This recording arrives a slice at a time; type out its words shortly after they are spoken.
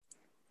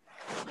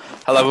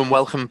Hello and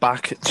welcome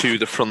back to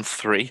the front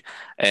three.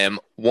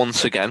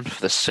 Once again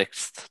for the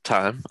sixth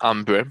time,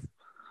 I'm Brim.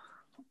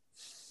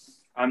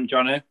 I'm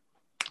Johnny.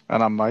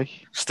 And I'm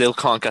Mike. Still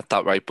can't get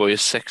that right,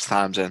 boys. 6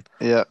 times in.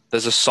 Yeah.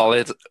 There's a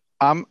solid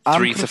I'm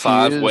 3 to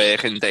 5 confused.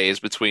 working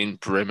days between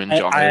Brim and I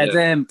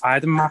Johnny.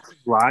 had a massive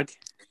lag.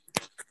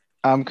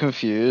 I'm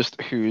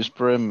confused who's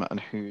Brim and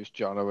who's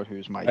Jono and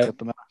who's Mike at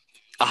the minute.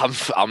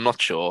 I'm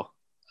not sure.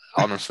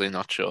 Honestly,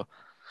 not sure.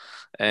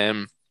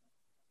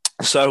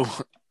 So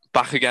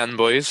back again,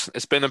 boys.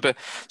 It's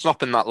not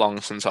been that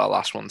long since our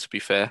last one, to be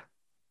fair.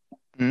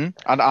 And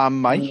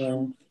I'm Mike.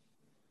 No,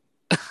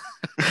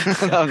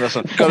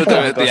 Got to do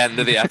it at the end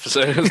of the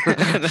episode.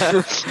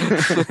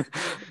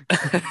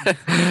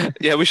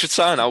 Yeah, we should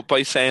sign out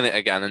by saying it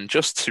again. And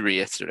just to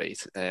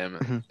reiterate,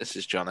 this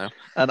is Jono.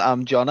 And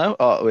I'm Jono.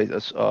 Oh, wait.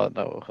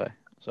 No, okay.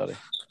 Sorry.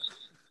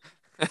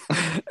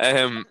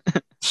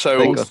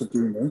 So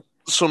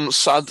some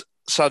sad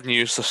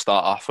news to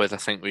start off with. I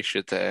think we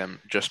should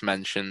just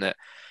mention that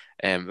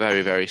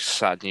very, very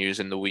sad news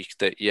in the week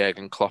that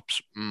Jurgen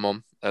Klopp's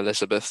mum,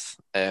 Elizabeth,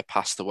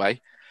 passed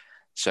away.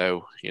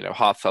 So,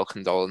 heartfelt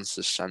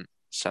condolences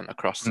sent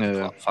across to the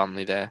Klopp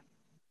family there.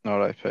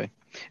 R.I.P. It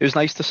was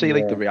nice to see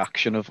the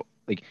reaction of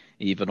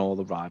even all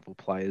the rival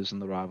players and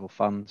the rival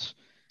fans,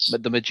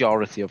 but the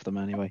majority of them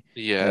anyway.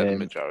 Yeah, the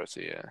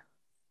majority, yeah.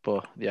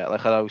 But yeah,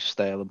 I know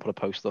Sterling put a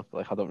post up.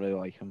 I don't really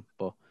like him,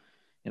 but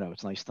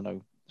it's nice to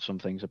know some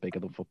things are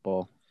bigger than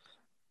football.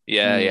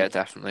 Yeah,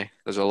 definitely.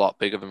 There's a lot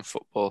bigger than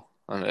football,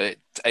 and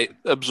it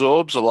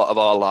absorbs a lot of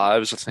our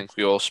lives. I think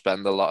we all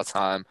spend a lot of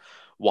time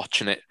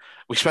watching it.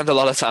 We spend a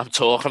lot of time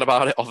talking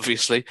about it,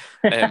 obviously,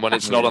 when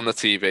it's not on the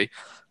TV.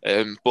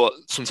 But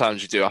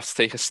sometimes you do have to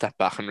take a step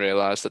back and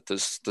realise that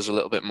there's a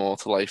little bit more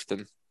to life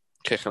than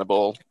kicking a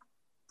ball.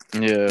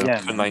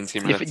 Yeah. For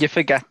 90 minutes. You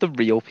forget the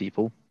real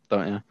people,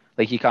 don't you?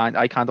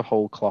 I kind of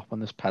hold Klopp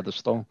on this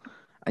pedestal,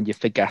 and you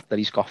forget that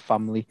he's got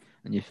family,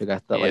 and you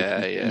forget that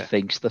he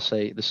thinks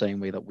the same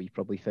way that we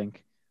probably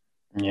think.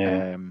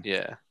 Yeah.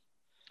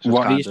 So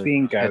what he's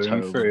been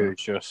going through is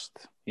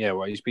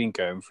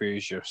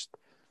just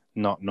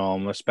not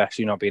normal,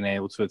 especially not being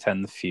able to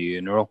attend the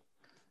funeral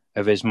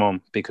of his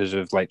mum because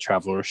of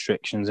travel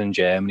restrictions in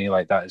Germany.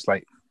 That is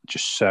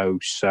just so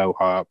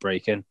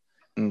heartbreaking.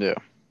 Yeah.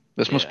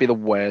 This must be the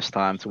worst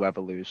time to ever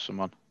lose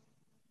someone.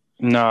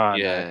 No.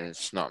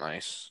 It's not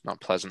nice,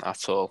 not pleasant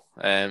at all.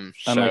 And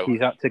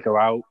he's had to go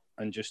out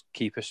and just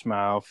keep a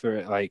smile for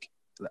it,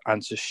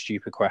 answer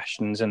stupid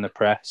questions in the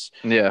press.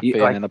 Yeah,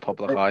 being in the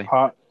public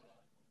eye.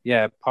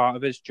 Part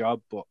of his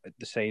job, but at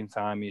the same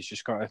time, he's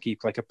just got to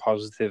keep a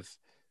positive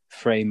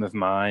frame of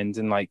mind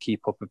and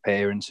keep up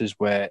appearances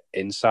where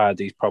inside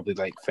he's probably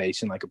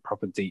facing a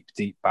proper deep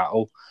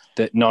battle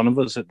that none of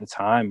us at the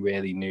time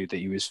really knew that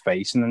he was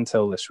facing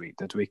until this week,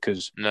 did we?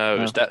 Because it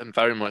was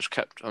very much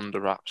kept under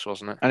wraps,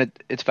 wasn't it? And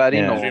it's very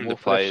normal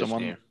for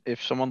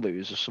if someone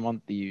loses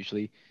someone, they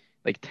usually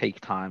take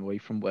time away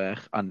from work.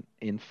 And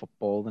in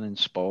football and in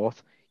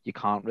sport, you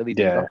can't really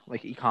do that.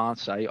 You can't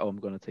say, "Oh, I'm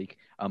going to take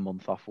a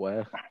month off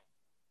work."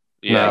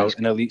 Yeah,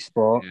 in elite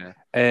sport.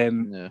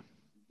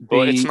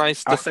 But it's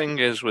nice. The thing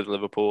is with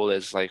Liverpool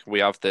is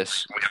we have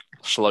this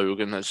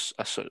slogan, as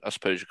I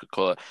suppose you could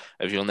call it,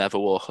 of "You'll never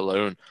walk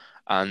alone."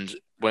 And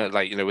when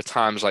with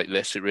times like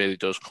this, it really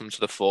does come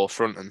to the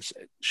forefront and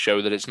show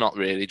that it's not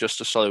really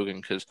just a slogan,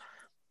 because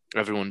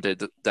everyone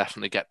did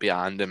definitely get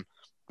behind him.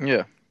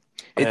 Yeah,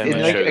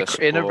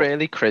 in a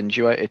really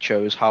cringy way, it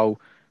shows how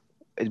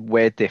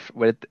we're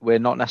different. We're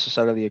not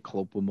necessarily a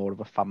club. We're more of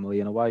a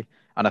family in a way.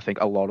 And I think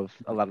a lot of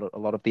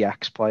the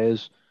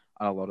ex-players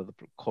and a lot of the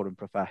current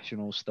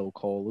professionals still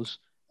call us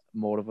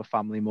more of a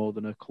family more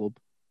than a club.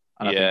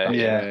 And I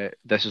think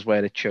this is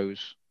where it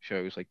shows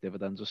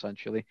dividends,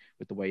 essentially,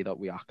 with the way that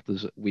we act.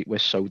 We're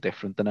so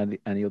different than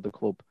any other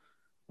club.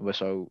 We're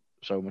so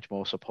much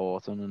more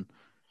supporting,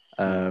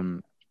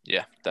 and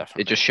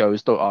definitely. It just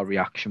shows our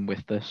reaction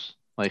with this,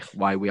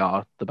 why we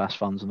are the best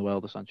fans in the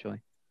world,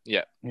 essentially.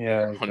 Yeah,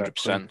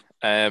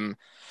 100%.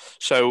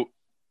 So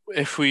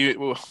if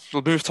we'll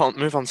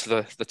move on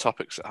to the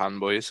topics at hand,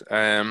 boys.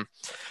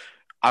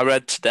 I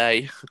read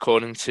today,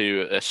 according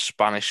to a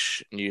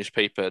Spanish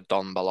newspaper,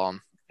 Don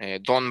Balón,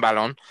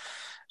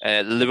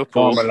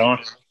 Liverpool. Don Balón.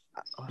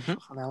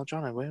 Fucking hell,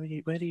 Johnny, where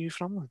are you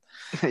from?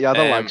 Yeah,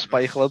 the lag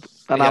spike club,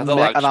 and I'm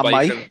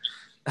Mike.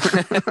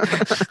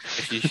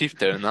 If you keep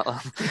doing that, I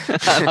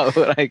know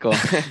where I go.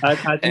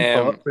 I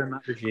didn't thought for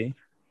that regime.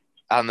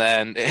 And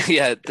then,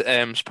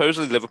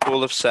 supposedly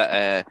Liverpool have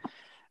set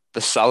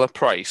the Salah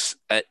price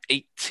at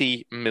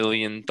 $80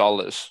 million.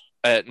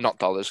 Not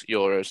dollars,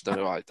 euros. I don't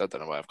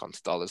know why I've gone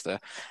to dollars there.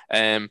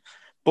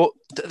 But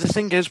the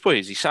thing is,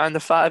 boys, he signed a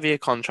 5-year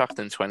contract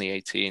in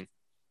 2018,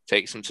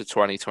 takes him to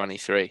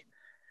 2023.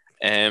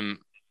 And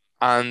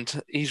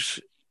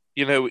he's,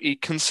 he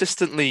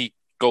consistently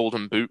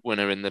Golden Boot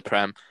winner in the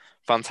Prem,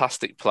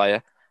 fantastic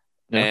player.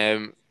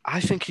 Yeah. I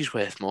think he's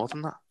worth more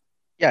than that.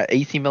 Yeah,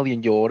 80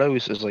 million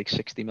euros is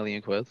 60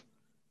 million quid.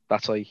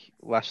 That's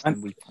less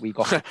than we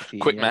got.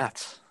 Quick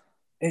maths.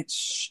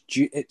 It's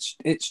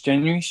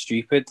genuinely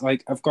stupid.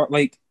 I've got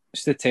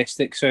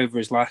statistics over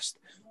his last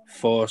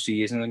 4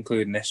 seasons,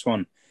 including this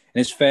one. In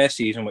his first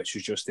season, which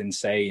was just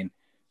insane,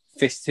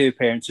 52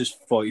 appearances,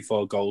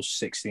 44 goals,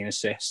 16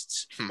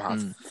 assists.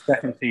 Mad.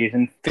 Second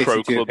season, 52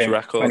 Pro club's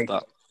record, 20...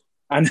 that.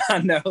 I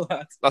know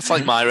that. That's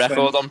like my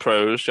record on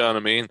pros, do you know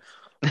what I mean?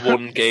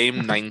 1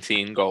 game,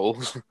 19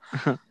 goals.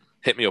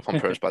 Hit me up on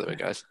pros, by the way,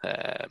 guys.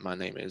 My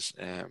name is...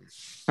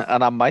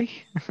 And I'm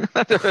Mike.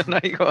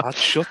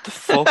 Shut the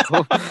fuck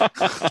up.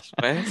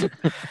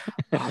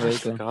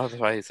 Oh, God,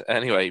 right.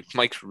 Anyway,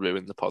 Mike's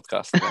ruined the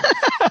podcast.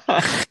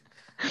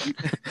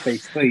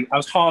 Basically, I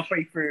was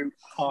halfway through.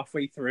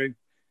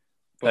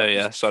 Oh,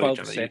 yeah. Sorry,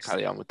 Johnny, you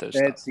carry on with those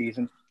Third stats.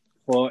 season,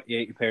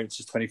 48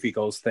 appearances, 23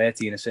 goals,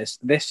 13 assists.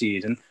 This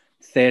season,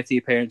 30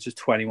 appearances,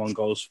 21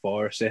 goals,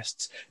 4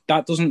 assists.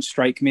 That doesn't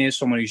strike me as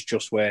someone who's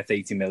just worth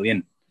 80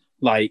 million.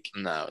 Like,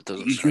 no, it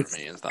doesn't strike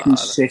me as that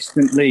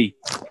consistently.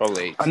 Either.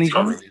 Probably. And he's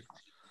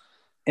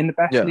in the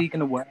best league in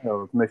the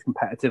world, most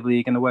competitive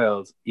league in the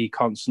world. He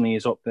constantly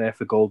is up there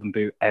for Golden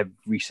Boot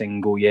every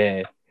single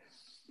year.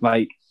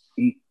 Like,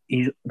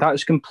 that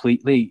is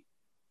completely,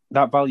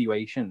 that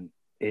valuation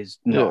is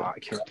not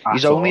accurate.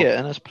 He's only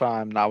in his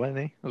prime now, isn't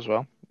he? As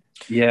well.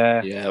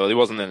 Yeah. Yeah. Well, he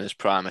wasn't in his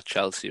prime at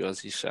Chelsea,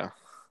 was he? So.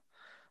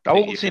 How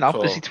old is he now?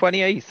 Is he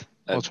 28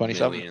 or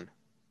 27?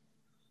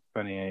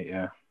 28.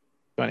 Yeah.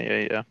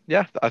 28, yeah.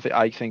 Yeah,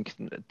 I think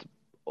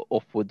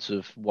upwards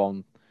of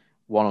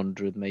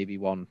 100, maybe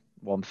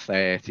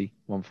 130,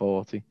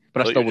 140.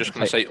 But I still just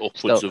going to say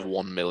upwards of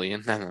 1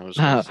 million. Then I was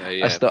going to say,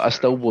 yeah. I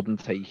still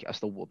wouldn't take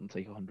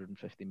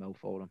 150 mil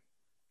for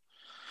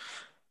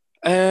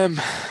him.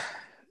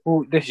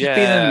 Well, this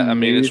I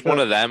mean, it's one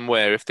of them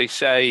where if they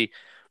say,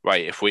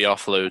 right, if we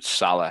offload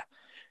Salah,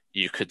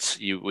 we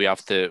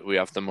have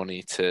the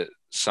money to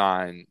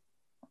sign.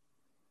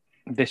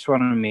 This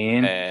one, I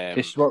mean,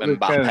 this is what was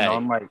going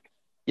on. Like,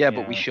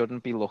 but we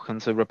shouldn't be looking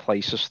to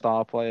replace a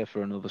star player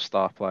for another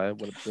star player.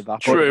 With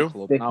that true,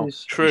 club now,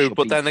 true.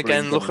 But then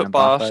again, look at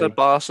Barca.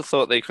 Barca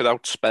thought they could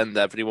outspend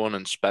everyone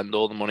and spend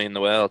all the money in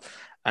the world,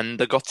 and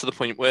they got to the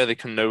point where they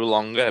can no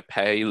longer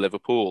pay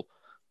Liverpool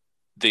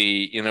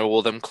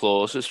all them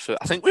clauses for.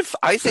 I think we've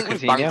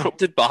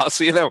bankrupted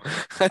Barca. You know,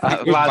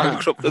 we've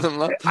bankrupted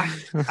them.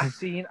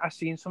 I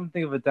seen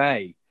something the other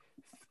day.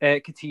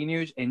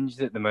 Coutinho's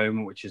injured at the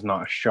moment, which is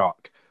not a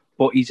shock,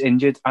 but he's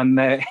injured, and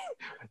they're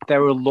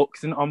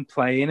reluctant on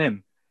playing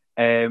him,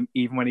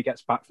 even when he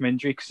gets back from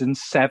injury, because in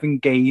 7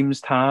 games'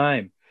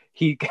 time,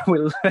 they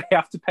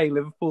have to pay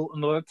Liverpool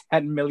another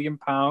 £10 million,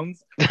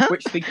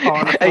 which they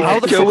can't afford. How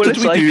the fuck did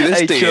we do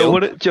this deal?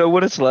 Joe,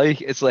 what it's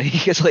like? It's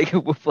like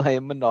we're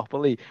playing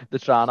Monopoly. They're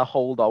trying to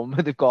hold on.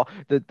 They've got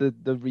the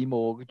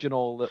remortgage and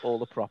all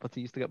the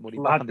properties to get money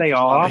back. They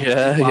are.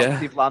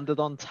 They've landed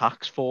on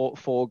tax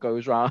four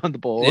goes round the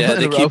board. Yeah,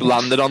 they keep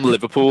landing on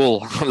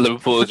Liverpool.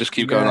 Liverpool just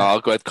keep going,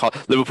 go ahead.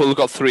 Liverpool have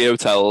got 3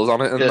 hotels on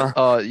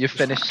it. You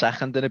finish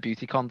second in a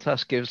beauty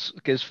contest,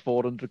 gives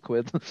 400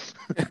 quid.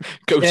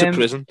 Go to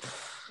prison.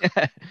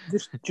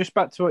 Just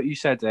back to what you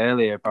said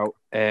earlier about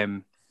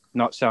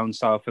not selling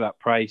Salah for that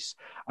price.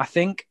 I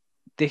think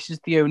this is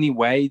the only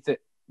way that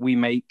we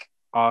make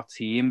our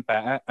team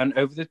better. And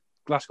over the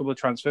last couple of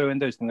transfer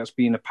windows, I think that's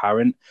been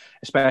apparent,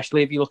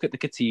 especially if you look at the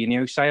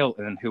Coutinho sale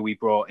and who we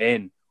brought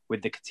in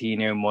with the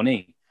Coutinho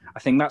money. I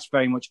think that's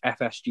very much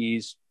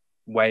FSG's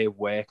way of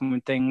working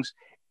with things.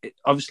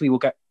 Obviously, we'll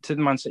get to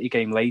the Man City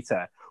game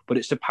later, but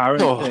it's apparent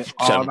that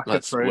our lack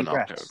of progress. We're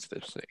not going to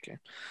this game.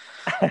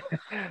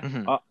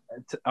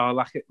 Our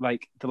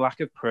the lack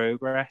of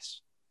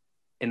progress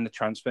in the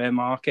transfer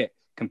market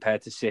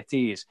compared to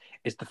City's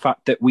is the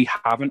fact that we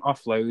haven't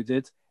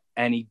offloaded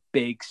any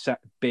big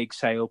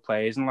sale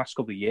players in the last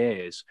couple of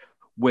years,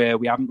 where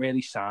we haven't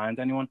really signed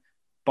anyone.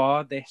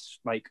 Bar this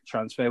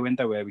transfer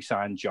window where we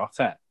signed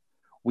Jota,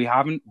 we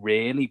haven't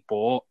really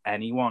bought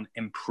anyone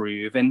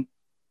improving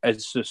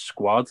as a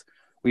squad.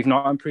 We've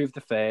not improved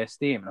the first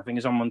team. I think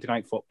it's on Monday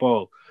Night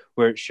Football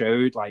where it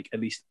showed at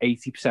least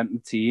 80% of the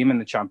team in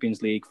the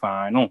Champions League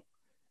final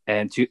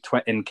and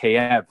in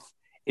Kiev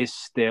is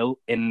still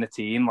in the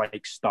team,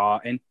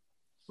 starting.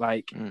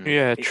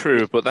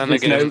 True. But then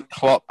again,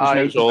 Klopp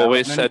has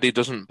always said he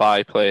doesn't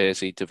buy players,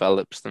 he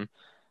develops them.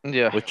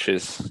 Yeah, which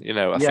is,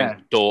 I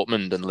think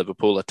Dortmund and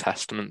Liverpool are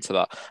testament to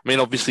that. I mean,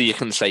 obviously you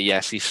can say,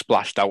 yes, he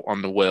splashed out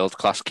on the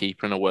world-class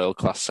keeper and a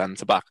world-class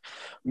centre-back,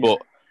 but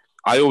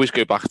I always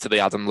go back to the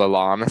Adam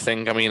Lallana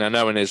thing. I mean, I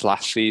know in his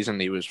last season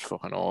he was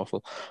fucking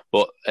awful,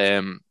 but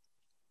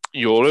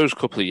Euros a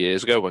couple of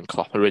years ago when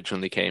Klopp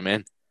originally came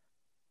in,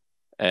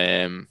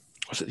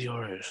 was it the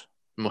Euros?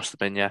 Must have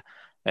been, yeah.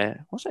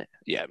 Was it?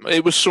 Yeah,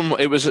 it was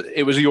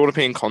a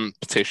European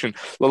competition.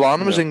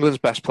 Lallana was England's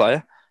best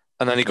player.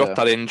 And then he got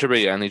that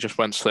injury, and he just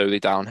went slowly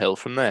downhill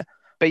from there.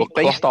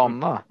 Based on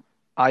that,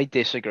 I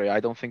disagree.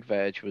 I don't think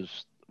Verge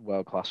was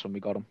world class when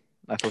we got him.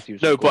 I thought he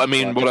was. What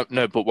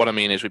I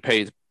mean is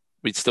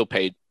we'd still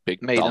paid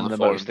big made dollar him the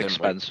for most him,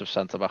 expensive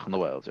centre back in the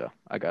world. Yeah,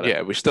 I got it.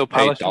 Yeah, we still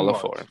paid dollar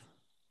for him.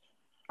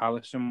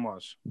 Alisson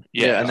was.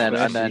 Yeah,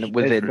 and then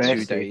within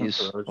 2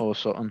 days or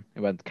something,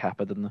 he went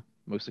Kappa, didn't he?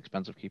 Most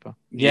expensive keeper.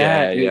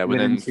 Yeah,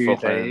 within 2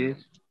 days.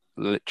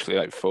 literally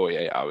like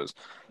 48 hours.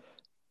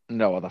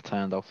 No, that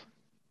turned off.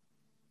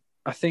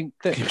 I think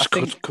that He was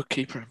good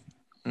keeper.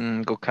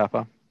 Good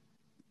capper.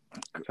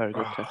 Very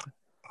good keeper.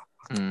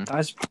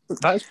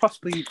 That is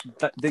possibly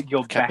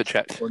your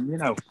best one, you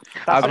know.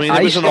 I mean,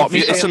 it was an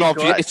obvious. It's an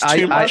obvious. It's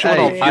too much of an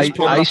obvious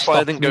point. That's why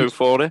I didn't go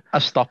for it. I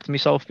stopped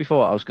myself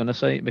before. I was going to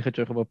say make a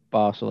joke about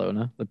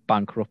Barcelona, the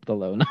bankrupt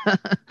alone.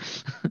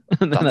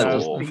 That's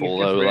awful,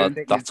 though. Lad.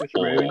 That's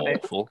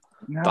awful.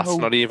 No. That's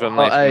not even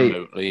like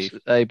remotely.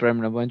 Hey,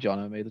 Brendan, when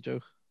Jono made a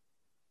joke.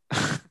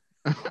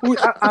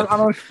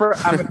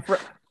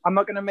 I'm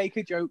not going to make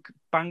a joke.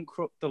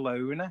 Bankrupt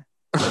alone.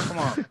 Come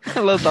on.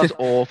 Lad, that's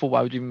awful.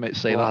 Why would you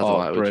say that?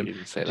 Why would you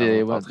even say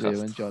that?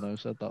 When Jono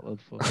said that, lad.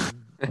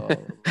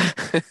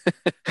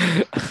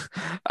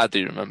 I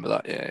do remember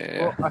that.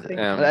 Yeah. Well,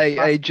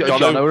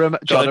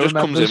 Jono just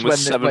comes in with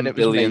 $7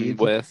 billion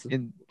worth.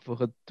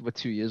 We're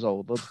 2 years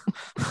old.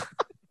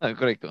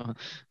 Correct.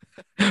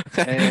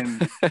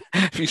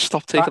 Have you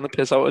stopped taking the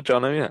piss out of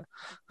Jono yet?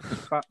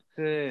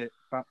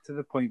 Back to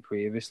the point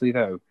previously,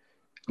 though.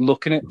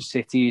 Looking at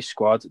City's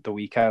squad at the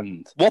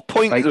weekend. What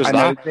point was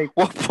that?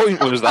 What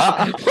point was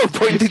that? What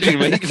point did you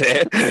make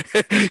there?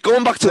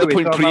 Going back to the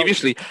point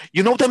previously,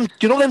 you know them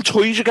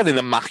toys you get in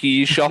the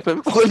Mackey's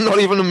shopping? Not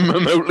even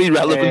remotely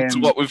relevant to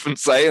what we've been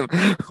saying.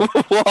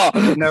 What?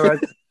 No, I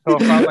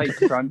talk about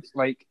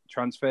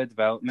transfer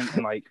development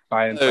and like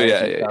buying.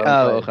 Okay.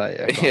 Yeah.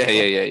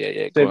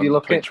 So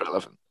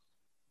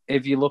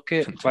if you look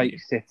at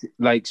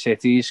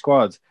City's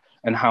squad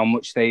and how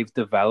much they've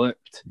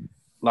developed.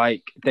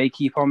 Like, they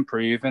keep on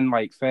proving,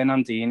 like,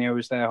 Fernandinho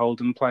was their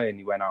holding player and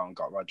he went out and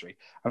got Rodri.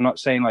 I'm not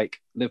saying, like,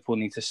 Liverpool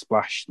need to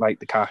splash, like,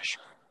 the cash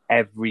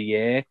every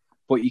year,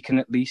 but you can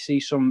at least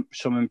see some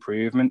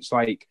improvements.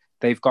 Like,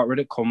 they've got rid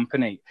of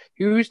Kompany,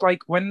 who's,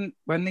 like, when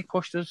they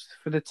pushed us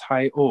for the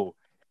title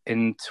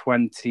in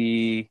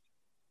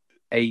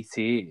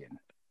 2018,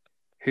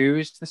 who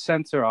was the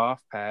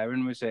centre-half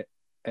pairing? Was it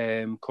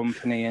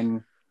Kompany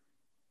and...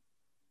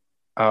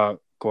 go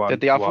on. Did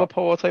they have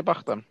Laporte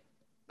back then?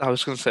 I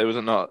was going to say, was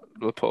it not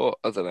Laporte?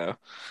 I don't know.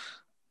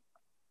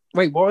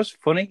 Wait, what was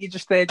funny? You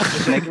just there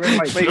just niggering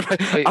like...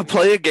 Wait. I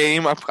play a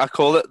game, I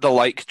call it the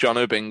Like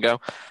Jono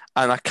Bingo,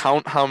 and I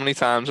count how many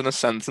times in a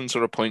sentence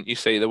or a point you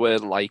say the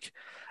word like,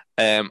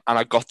 and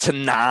I got to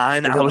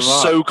 9. I was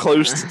so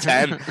close to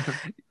 10.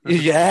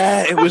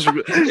 Yeah, it was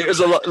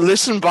a lot.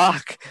 Listen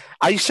back.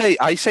 I say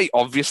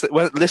obviously.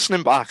 When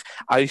listening back,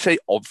 I say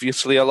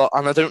obviously a lot,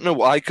 and I don't know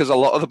why, because a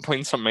lot of the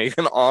points I'm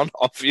making aren't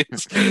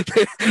obvious.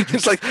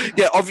 It's like,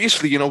 yeah,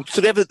 obviously, you know,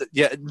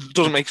 it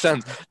doesn't make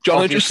sense.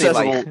 Jono just says,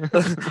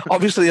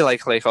 obviously,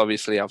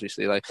 obviously,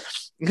 like,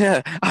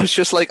 yeah. I was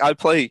just like, I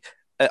play.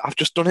 I've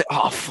just done it.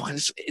 Oh, fuck,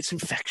 it's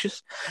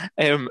infectious.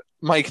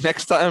 Mike,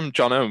 next time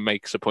Jono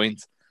makes a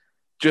point,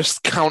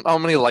 just count how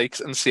many likes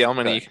and see how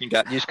many you can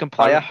get. You can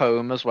play at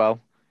home as well.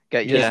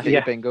 Get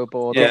your bingo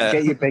board. Yeah.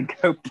 Get your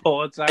bingo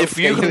boards out. If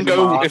you can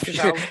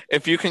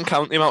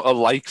count the amount of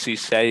likes he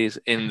says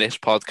in this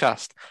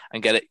podcast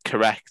and get it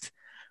correct,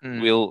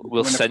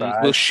 we'll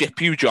ship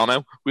you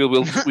Jono. We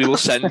will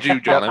send you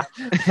Jono.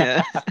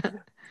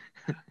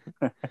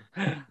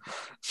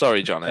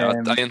 Sorry,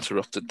 Jono. I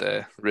interrupted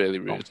there really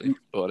rudely,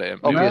 but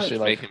it was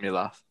making me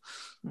laugh.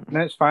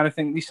 No, it's fine. I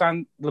think they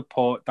signed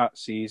Laporte that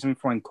season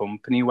for when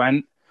Kompany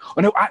went.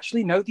 Oh, no,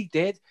 actually, no, they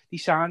did. They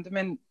signed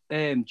him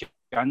in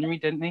January,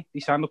 didn't they?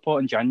 They signed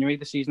Laporte in January,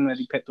 the season that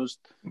he pipped us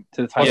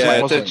to the title.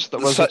 Yeah,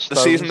 the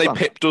season they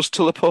pipped us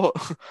to Laporte.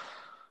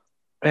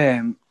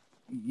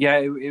 Yeah,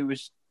 it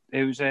was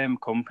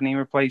Kompany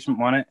replacement,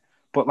 wasn't it?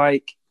 But,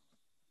 like,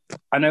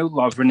 I know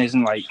Lovren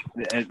isn't, like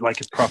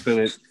a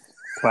proper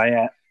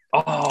player.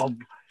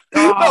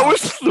 That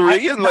was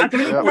 3 and like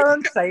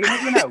saying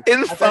it, you know.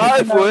 In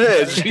 5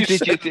 words. Did you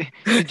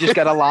just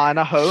get a line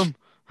at home?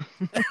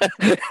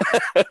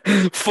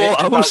 Full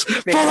house.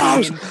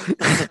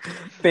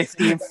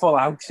 15 full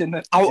house in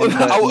the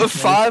out of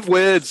 5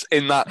 words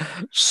in that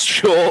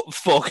short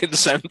fucking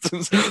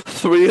sentence,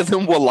 3 of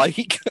them were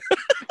like.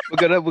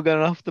 We're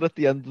gonna have to at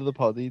the end of the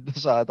pod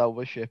decide how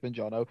we're shipping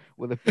Jono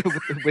with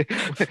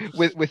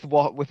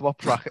what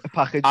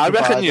package. I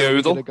reckon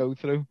Yodel. Go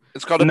through.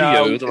 It's got to be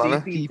Yodel,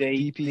 hasn't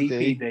it?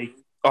 DPD.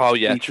 Oh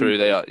yeah, true.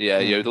 They are. Yeah,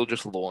 Yodel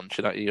just launch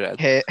it at your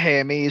head.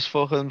 Hermes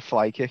fucking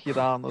fly kick you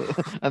down,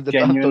 and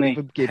genuinely,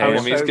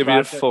 Hermes give you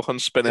a fucking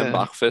spinning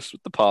back fist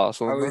with the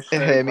parcel.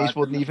 Hermes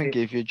wouldn't even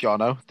give you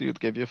Jono. They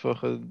would give you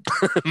fucking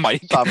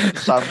Mike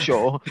Sam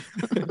Shaw.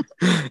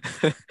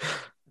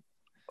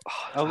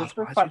 I love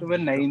the fact that we're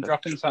name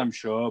dropping Sam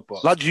Shaw,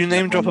 but lad, you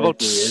name drop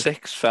about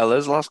 6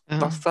 fellas last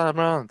time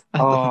round.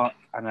 Oh,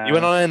 I know. You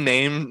went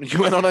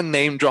on a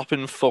name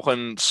dropping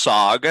fucking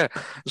saga.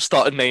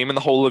 Started naming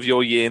the whole of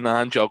your year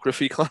 9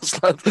 geography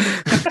class, lad.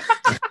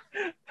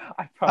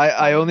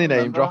 I only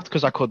name dropped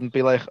because I couldn't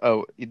be like,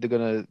 oh, they're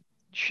gonna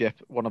ship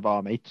one of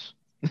our mates.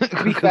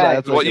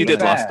 What you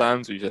did last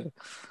time, to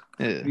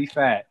be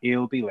fair,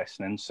 he'll be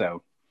listening.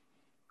 So,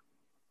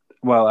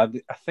 well, I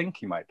think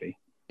he might be.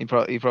 He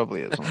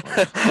probably is.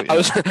 I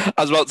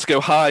was about to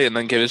go hi and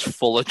then give his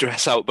full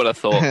address out, but I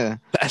thought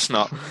best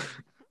not.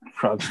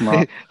 Rod's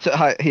not.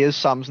 So, here's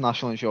Sam's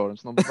national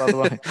insurance number, by the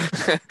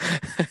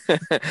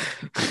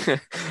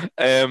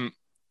way.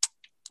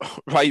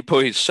 Right,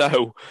 boys.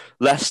 So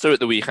Leicester at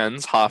the weekend,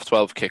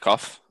 12:30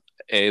 kickoff,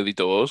 early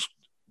doors.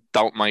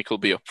 Doubt Mike will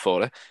be up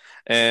for it.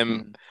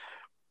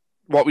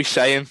 What we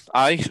saying?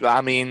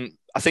 I mean,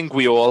 I think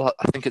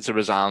it's a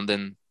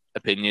resounding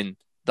opinion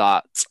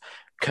that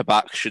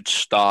Kabak should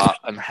start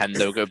and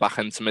Hendo go back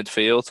into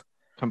midfield.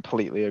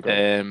 Completely agree.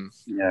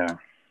 Yeah.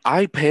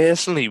 I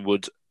personally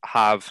would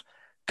have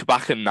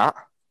Kabak and Nat,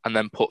 and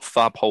then put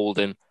Fab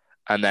Holding,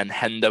 and then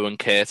Hendo and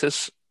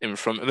Curtis in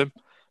front of him.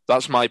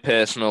 That's my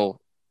personal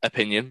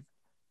opinion.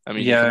 I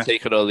mean, you can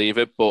take it or leave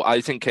it, but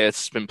I think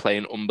Curtis has been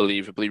playing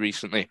unbelievably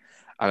recently,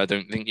 and I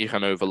don't think you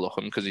can overlook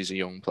him because he's a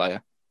young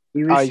player.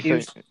 He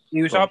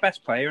was our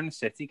best player in the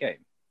City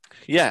game.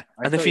 Yeah,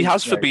 and if he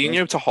has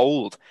Fabinho to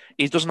hold,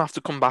 he doesn't have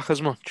to come back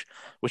as much,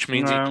 which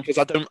means because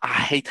I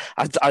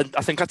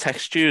think I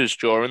texted you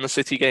during the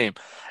City game,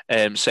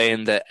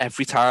 saying that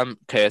every time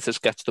Curtis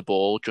gets the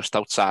ball just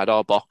outside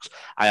our box,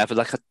 I have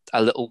like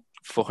a little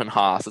fucking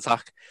heart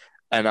attack,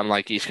 and I'm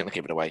like, he's gonna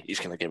give it away.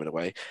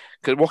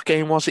 Because what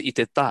game was it? He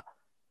did that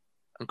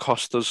and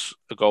cost us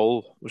a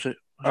goal. Was it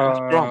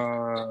West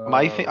Brom? Am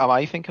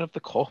I thinking of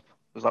the cup?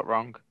 Was that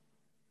wrong?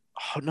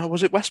 Oh no,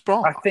 was it West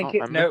Brom? I think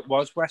it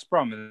was West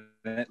Brom, and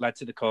then it led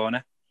to the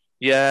corner.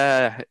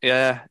 Yeah,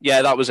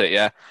 that was it.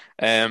 Yeah.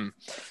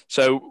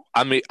 So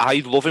I mean,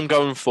 I love him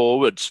going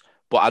forwards,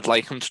 but I'd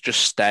like him to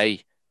just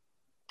stay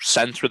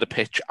centre of the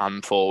pitch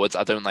and forwards.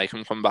 I don't like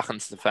him coming back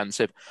into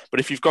defensive. But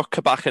if you've got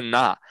Kabak and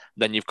Nat,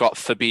 then you've got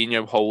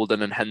Fabinho,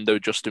 Holden, and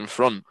Hendo just in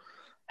front.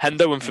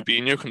 Hendo and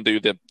Fabinho can do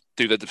the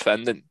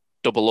defending,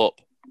 double up.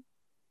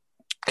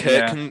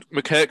 Kurt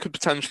could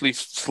potentially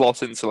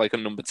slot into like a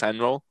number 10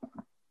 role.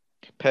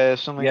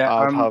 Personally,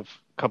 I'd have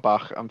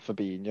Kabak and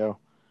Fabinho,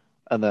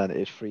 and then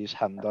it frees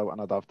Hendo, and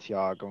I'd have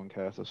Thiago and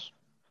Curtis.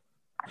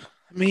 I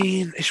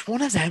mean, it's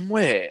one of them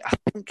where I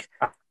think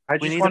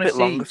we need a bit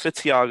longer for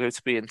Thiago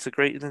to be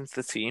integrated into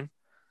the team.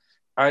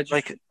 I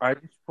just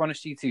want to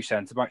see two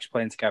centre-backs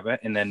playing together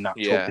in their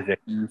natural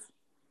positions.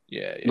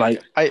 Yeah.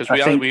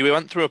 Because we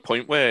went through a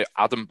point where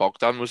Adam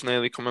Bogdan was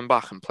nearly coming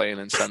back and playing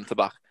in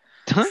centre-back.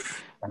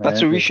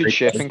 That's who we should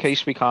ship in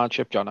case we can't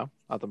ship Jono.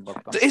 Adam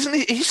Bogdan. Isn't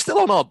he? He's still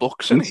on our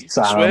books, isn't he?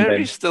 I swear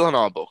he's still on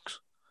our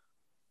books.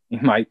 He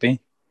might be.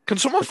 Can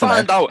someone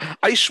find out?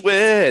 I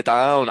swear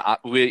down.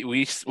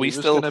 We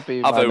still have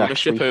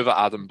ownership over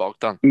Adam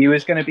Bogdan.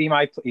 He's going to be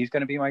my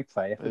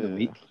player for the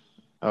week.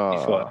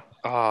 Oh,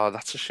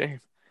 that's a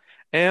shame.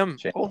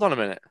 Hold on a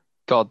minute.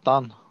 God,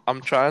 Dan.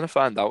 I'm trying to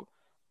find out.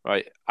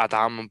 Right,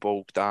 Adam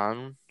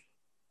Bogdan.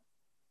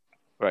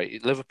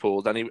 Right,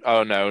 Liverpool. Then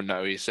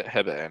no, he's at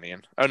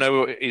Hibernian. Oh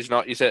no, he's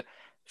not. He's at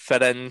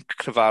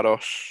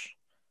Ferencvaros.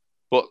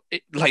 But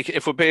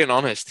if we're being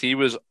honest, he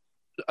was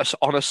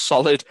on a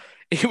solid.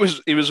 He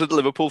was with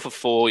Liverpool for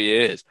 4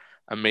 years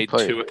and made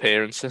 2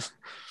 appearances.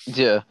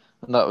 Yeah,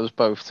 and that was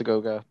both to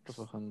go get the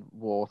fucking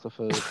water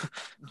for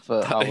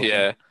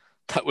yeah,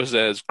 that was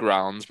as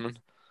groundsman.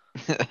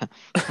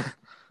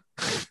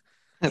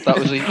 That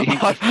was he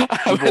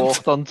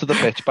walked onto the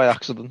pitch by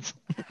accident.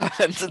 I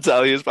meant to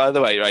tell you, by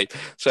the way, right?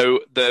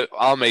 So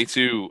our mate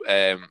who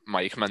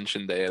Mike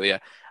mentioned earlier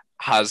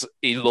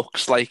he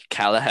looks like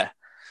Kelleher.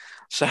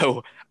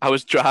 So I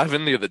was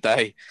driving the other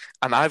day,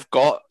 and I've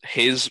got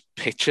his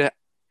picture.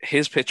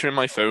 His picture in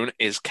my phone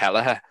is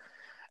Kelleher.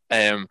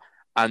 And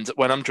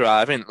when I'm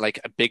driving, like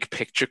a big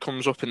picture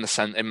comes up in the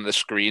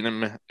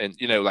screen,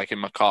 like in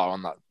my car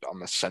on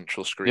the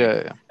central screen.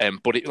 Yeah.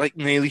 But it like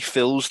nearly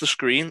fills the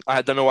screen.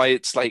 I don't know why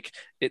it's like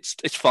it's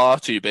far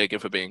too big,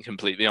 if we're being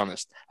completely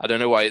honest. I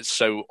don't know why it's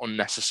so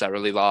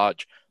unnecessarily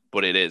large,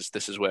 but it is.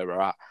 This is where we're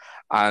at.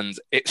 And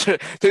it's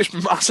this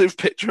massive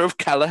picture of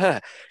Kelleher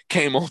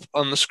came up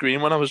on the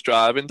screen when I was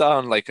driving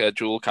down like a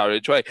dual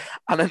carriageway,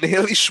 and I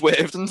nearly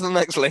swerved into the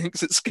next lane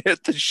because it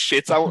scared the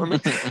shit out of me.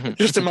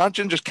 Just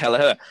imagine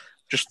Kelleher.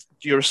 Just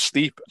you're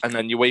asleep and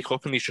then you wake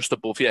up and he's just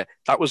above you.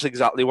 That was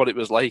exactly what it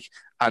was like,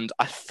 and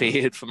I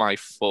feared for my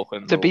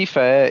fucking. To be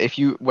fair, if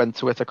you went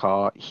to hit a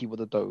car, he would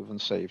have dove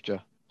and saved you.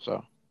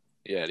 So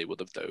yeah, he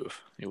would have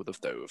dove. He would have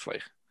dove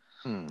like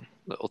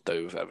little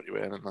dove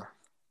everywhere in there.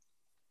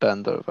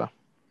 Bend over.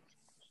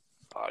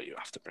 Oh, you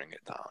have to bring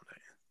it down.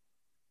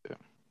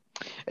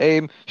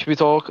 Yeah. Should we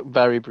talk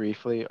very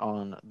briefly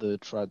on the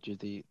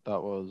tragedy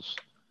that was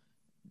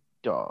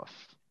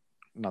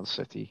Man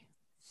City?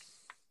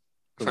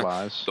 The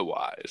Wise. The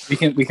Wise. We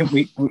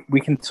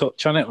can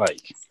touch on it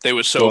like they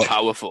were so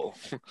powerful.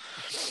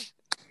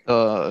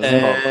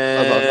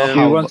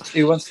 Who wants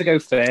to go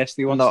first?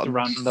 Who wants to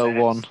rant? No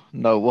one.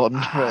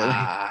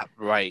 Really.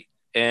 Right.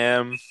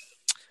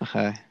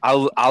 Okay.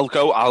 I'll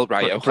go.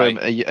 Okay. Grim,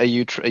 are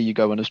you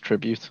going as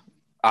tribute?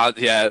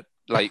 Yeah.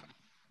 Like.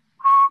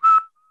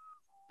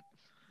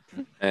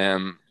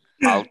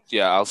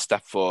 I'll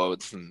step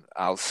forward and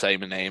I'll say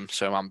my name.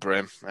 So I'm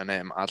Brim, and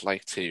I'd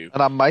like to.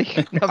 And I'm Mike.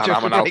 And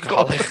I'm an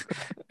alcoholic.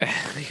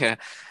 Yeah.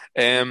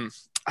 I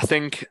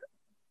think.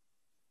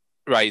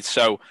 Right.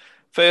 So,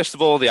 first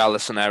of all, the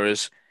Alisson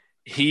errors.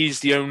 he's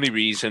the only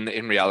reason,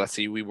 in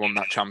reality, we won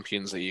that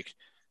Champions League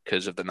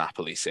because of the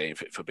Napoli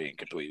save, if we're being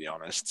completely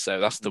honest. So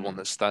that's the one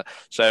that's that.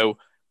 So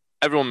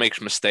everyone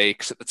makes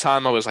mistakes. At the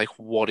time, I was like,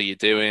 "What are you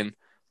doing?"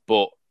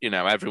 But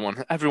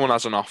everyone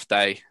has an off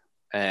day,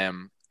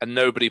 and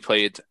nobody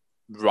played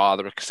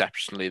rather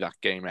exceptionally that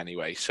game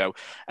anyway. So,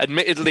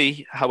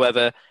 admittedly,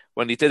 however,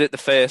 when he did it the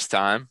first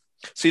time,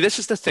 see, this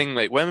is the thing.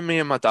 Like when me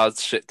and my dad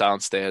sit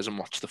downstairs and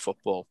watch the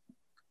football,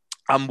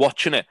 I'm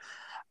watching it,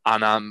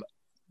 and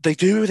they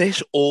do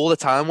this all the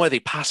time where they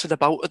pass it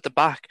about at the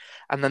back,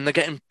 and then they're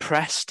getting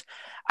pressed.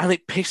 And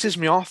it pisses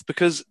me off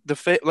because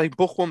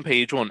book one,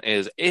 page one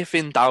is, if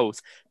in doubt,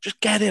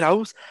 just get it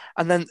out.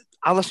 And then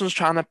Alisson's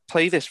trying to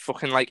play this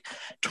fucking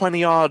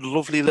 20-yard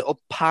lovely little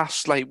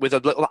pass with a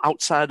little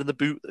outside of the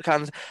boot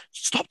kind of.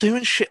 Stop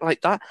doing shit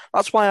like that.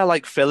 That's why I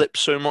like Phillips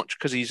so much,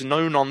 because he's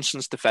no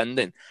nonsense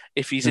defending.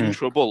 If he's in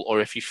trouble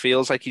or if he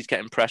feels like he's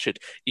getting pressured,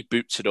 he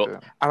boots it up. Yeah.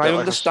 And I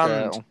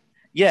understand.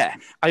 Yeah,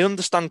 I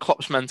understand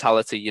Klopp's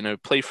mentality.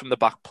 Play from the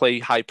back, play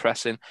high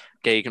pressing,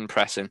 Gegen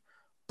pressing,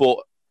 but.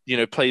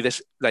 Play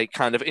this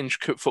kind of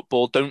intricate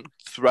football. Don't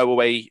throw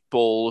away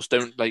balls.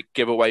 Don't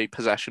give away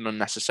possession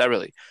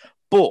unnecessarily.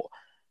 But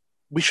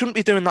we shouldn't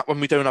be doing that when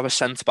we don't have a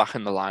centre back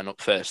in the lineup.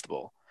 First of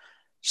all,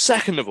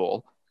 second of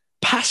all,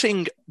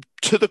 passing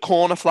to the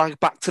corner flag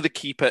back to the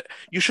keeper.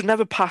 You should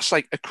never pass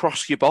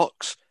across your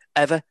box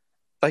ever.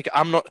 I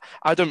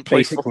don't play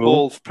Basic football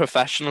rule.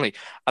 Professionally,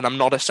 and I'm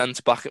not a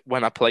centre back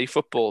when I play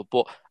football.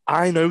 But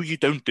I know you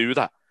don't do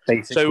that.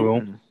 Basic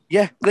rule.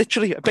 Yeah,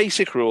 literally a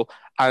basic rule,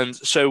 and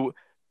so.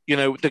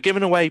 They're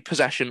giving away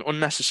possession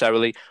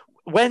unnecessarily.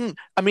 I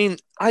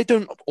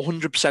don't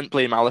 100%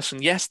 blame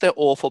Alisson. Yes, they're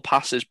awful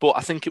passes, but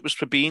I think it was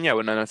Fabinho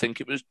and then I think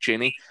it was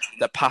Gini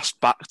that passed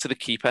back to the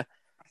keeper.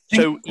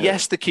 So,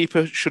 yes, the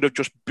keeper should have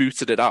just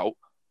booted it out.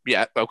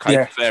 Yeah,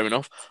 okay, fair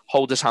enough.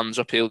 Hold his hands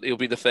up. He'll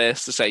be the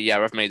first to say, yeah,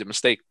 I've made a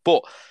mistake.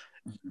 But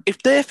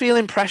if they're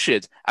feeling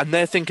pressured and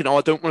they're thinking, I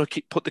don't want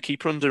to put the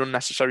keeper under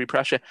unnecessary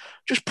pressure,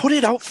 just put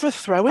it out for a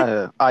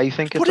throw-in. I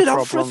think it's a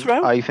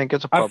problem. I think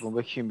it's a problem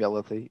with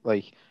humility.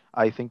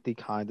 I think they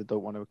kind of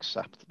don't want to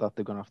accept that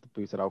they're going to have to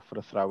boot it out for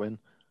a throw-in.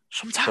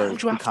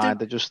 Sometimes you have to. They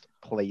kind of just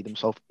play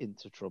themselves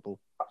into trouble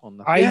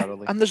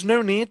unnecessarily. And there's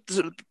no need.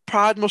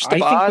 Pride must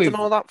abide and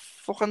all that.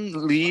 Fucking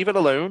leave it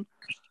alone.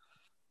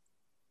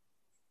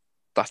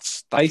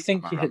 That's I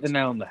think you hit the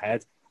nail on the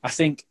head. I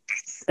think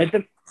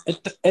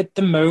at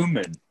the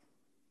moment,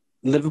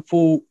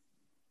 Liverpool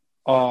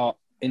are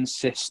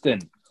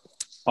insistent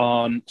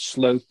on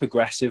slow,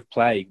 progressive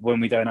play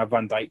when we don't have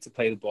Van Dijk to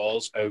play the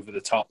balls over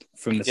the top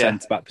from the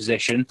centre-back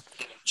position.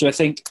 So I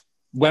think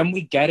when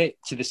we get it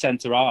to the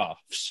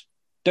centre-halves,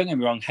 don't get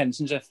me wrong,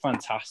 Henson's a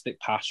fantastic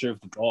passer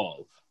of the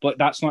ball, but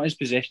that's not his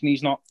position.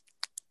 He's not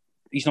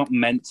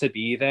meant to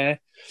be there.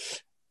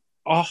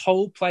 Our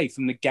whole play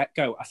from the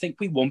get-go, I think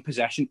we won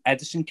possession.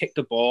 Ederson kicked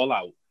the ball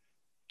out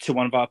to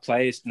one of our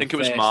players. I think it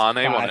was Mane,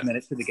 5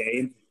 minutes of the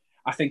game.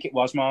 I think it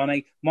was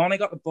Mane. Mane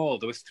got the ball.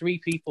 There were 3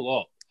 people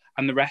up,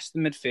 and the rest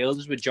of the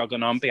midfielders were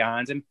jogging on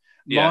behind him.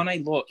 Yeah.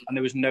 Mane looked, and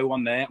there was no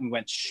one there, and we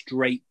went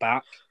straight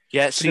back.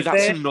 Yeah, see,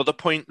 that's another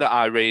point that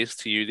I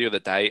raised to you the other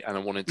day, and I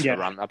wanted to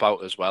rant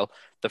about as well.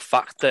 The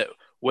fact that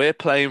we're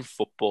playing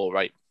football,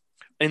 right?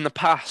 In the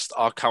past,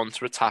 our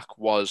counter-attack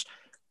was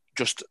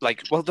just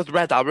the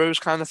Red Arrows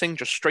kind of thing,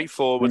 just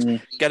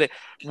straightforward, get it.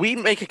 We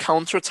make a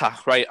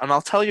counter-attack, right? And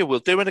I'll tell you, we'll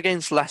do it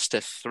against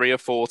Leicester 3 or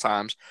 4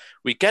 times.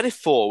 We get it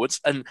forwards,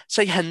 and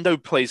say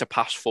Hendo plays a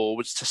pass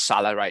forwards to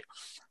Salah, right?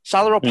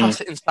 Salah will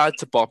pass it inside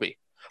to Bobby.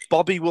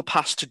 Bobby will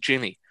pass to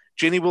Gini.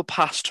 Gini will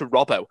pass to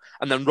Robbo,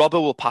 and then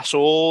Robbo will pass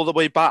all the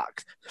way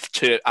back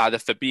to either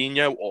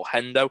Fabinho or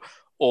Hendo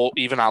or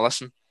even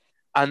Alisson.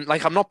 And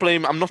I'm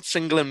not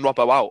singling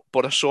Robbo out,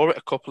 but I saw it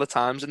a couple of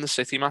times in the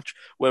City match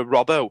where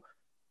Robbo,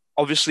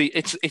 obviously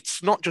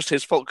it's not just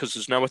his fault because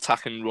there's no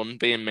attack and run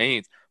being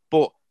made,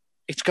 but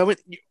it's going.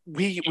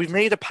 We've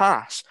made a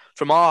pass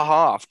from our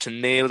half to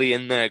nearly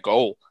in their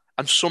goal,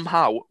 and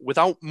somehow,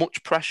 without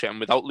much pressure and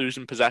without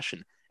losing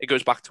possession, it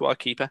goes back to our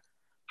keeper.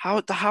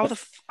 How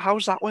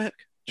does that work?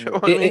 Do you know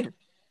what I mean?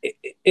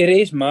 It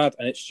is mad,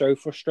 and it's so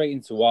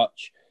frustrating to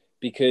watch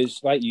because,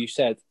 like you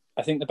said,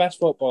 I think the best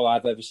football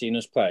I've ever seen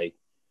us play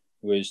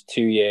was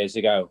 2 years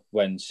ago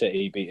when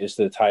City beat us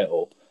to the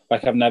title.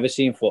 I've never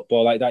seen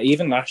football like that.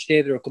 Even last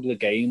year, there were a couple of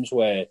games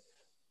where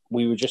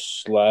we were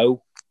just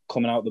slow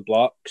coming out the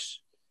blocks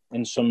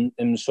in some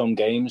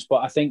games.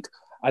 But I think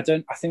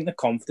the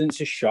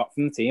confidence is shot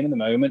from the team at the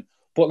moment.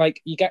 But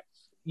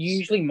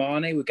usually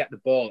Mane would get the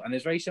ball, and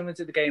it's very similar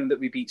to the game that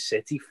we beat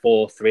City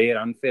 4-3 at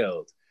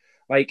Anfield.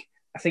 I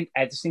think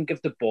Ederson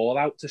gave the ball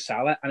out to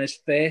Salah, and his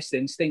first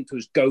instinct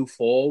was go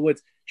forward,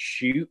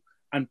 shoot,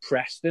 and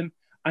press them.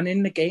 And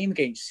in the game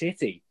against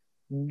City,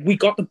 we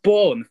got the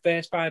ball in the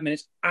first 5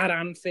 minutes at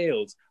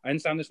Anfield. I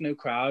understand there's no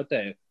crowd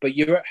there, but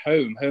you're at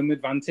home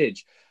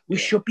advantage. We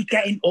should be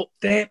getting up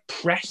there,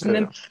 pressing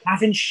them,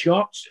 having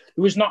shots.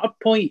 There was not a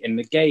point in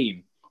the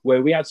game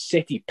where we had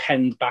City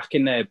penned back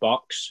in their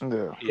box.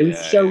 Yeah. It was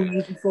so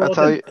easy for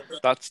them.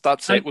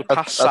 That's it. We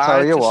pass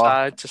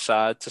side to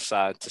side to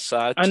side to side to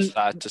side to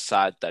side to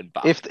side, then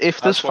back.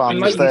 If there's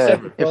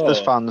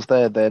fans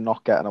there, they're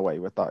not getting away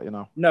with that, you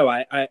know. No,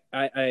 I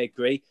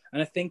agree,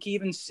 and I think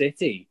even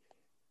City,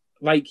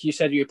 like you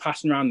said, you were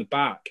passing around the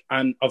back,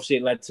 and obviously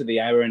it led to the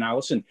error in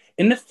Alisson.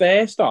 In the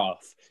first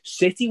half,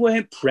 City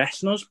weren't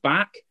pressing us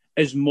back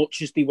as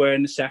much as they were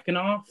in the second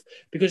half,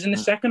 because in the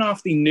second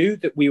half they knew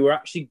that we were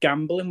actually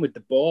gambling with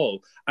the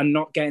ball and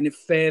not getting it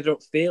further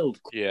upfield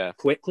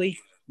quickly.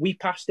 We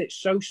passed it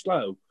so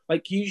slow.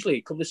 Like usually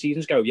a couple of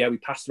seasons ago, we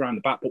passed around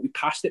the back, but we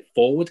passed it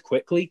forward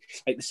quickly.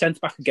 Like the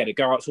centre-back would get it,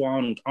 go out to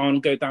Arnold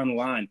go down the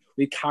line.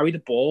 We carry the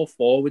ball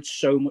forward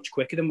so much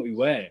quicker than we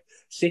were.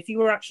 City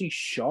were actually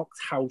shocked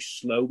how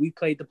slow we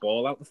played the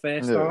ball out the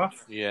first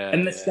half.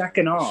 And the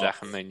second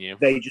half,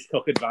 they just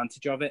took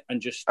advantage of it and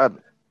just...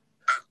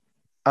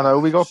 I know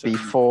we got beat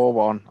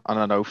 4-1, and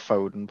I know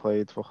Foden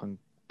played fucking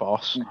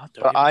boss.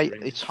 But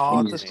it's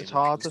hard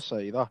to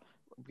say that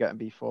we're getting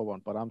beat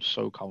 4-1, but I'm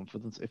so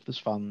confident if there's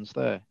fans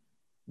there,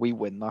 we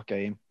win that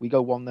game. We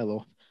go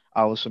 1-0 up.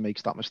 Alisson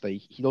makes that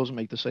mistake. He doesn't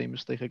make the same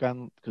mistake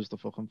again because the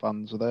fucking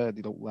fans are there.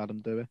 They don't let him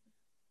do it.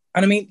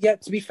 And I mean,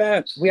 to be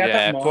fair, we had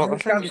that but I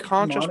think you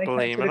can't just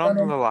blame it on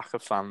the lack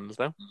of fans,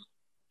 though.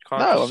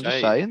 I'm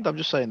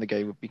just saying the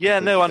game would be. I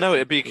know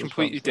it'd be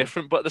completely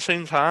different, but at the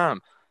same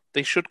time,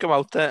 they should go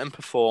out there and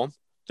perform.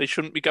 They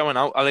shouldn't be going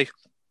out.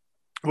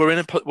 We're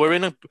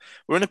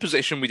in a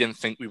position we didn't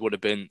think we would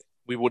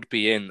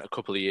be in a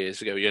couple of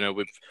years ago. You know,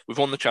 we've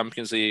won the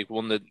Champions League,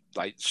 won the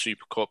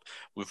Super Cup,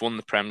 we've won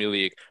the Premier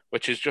League,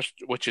 which is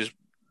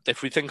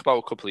if we think about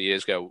a couple of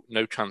years ago,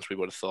 no chance we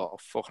would have thought, oh,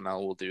 fucking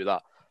hell, we'll do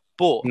that.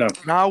 But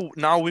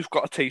now we've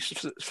got a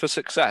taste for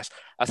success.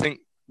 I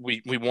think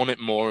we want it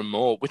more and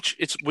more, which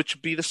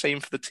would be the same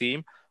for the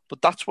team.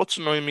 But that's what's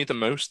annoying me the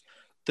most.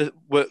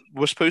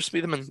 We're supposed to be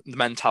the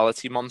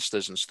mentality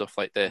monsters and stuff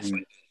like this,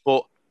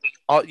 but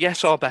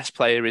yes, our best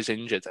player is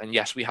injured, and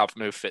yes, we have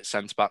no fit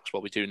centre backs.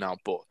 Well, we do now,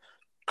 but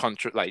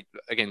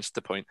against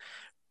the point,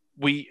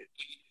 we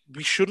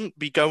shouldn't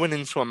be going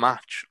into a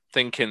match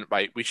thinking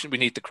we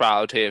need the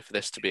crowd here for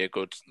this to be a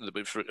good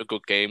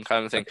game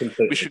kind of thing.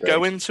 We should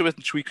go into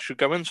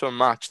a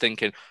match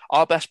thinking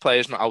our best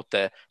player's not out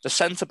there. The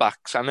centre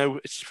backs, I know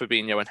it's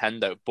Fabinho and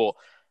Hendo, but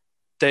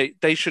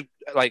they should,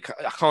 I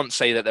can't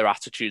say that their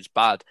attitude's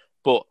bad,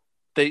 but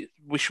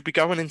we should be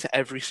going into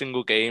every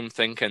single game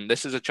thinking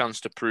this is a chance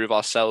to prove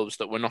ourselves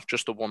that we're not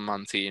just a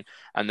one-man team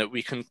and that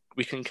we can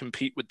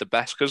compete with the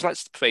best. Because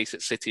let's face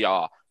it, City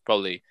are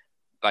probably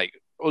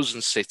us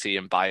and City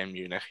and Bayern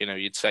Munich. You know,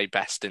 you'd say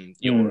best in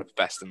Europe,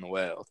 best in the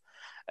world,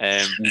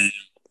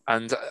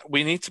 and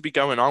we need to be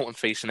going out and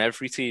facing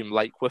every team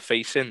like we're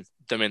facing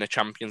them in a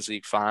Champions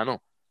League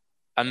final,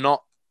 and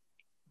not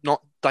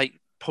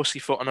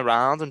pussyfooting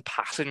around and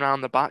passing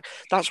around the back.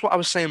 That's what I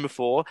was saying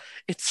before.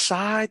 It's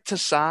side to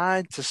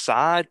side to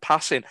side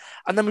passing,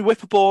 and then we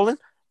whip a ball in.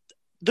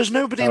 There's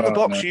nobody in the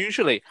box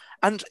usually,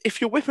 and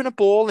if you're whipping a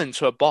ball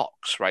into a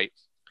box, right,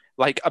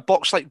 like a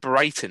box like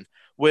Brighton,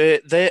 where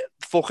they're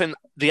fucking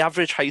the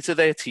average height of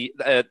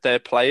their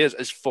players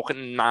is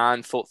fucking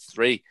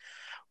 9'3",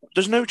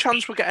 there's no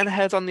chance we're getting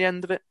ahead on the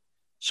end of it.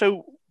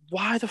 So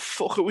why the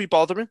fuck are we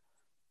bothering?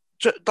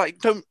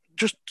 Don't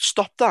just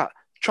stop that.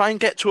 Try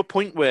and get to a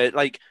point where,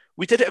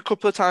 we did it a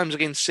couple of times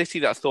against City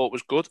that I thought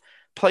was good.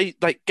 Play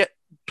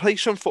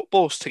some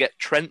footballs to get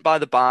Trent by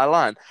the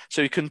byline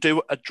so he can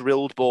do a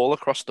drilled ball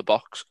across the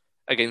box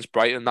against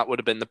Brighton. That would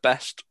have been the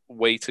best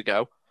way to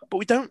go. But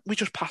we don't. We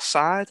just pass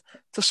side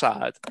to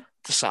side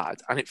to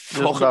side, and it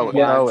fucking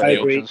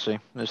urgency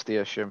is the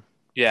issue.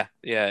 Yeah,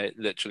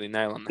 literally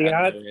nail on the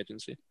head.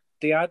 Urgency.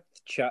 They had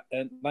chat,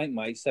 like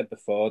Mike said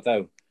before,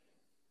 though.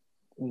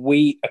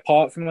 We,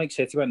 apart from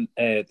City when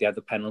they had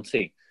the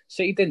penalty,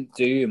 City didn't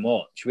do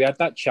much. We had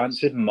that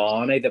chance with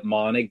Mane that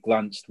Mane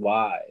glanced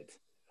wide.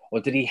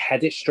 Or did he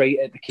head it straight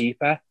at the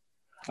keeper?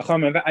 I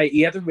can't remember. He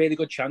had a really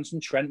good chance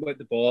and Trent whipped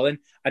the ball in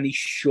and he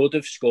should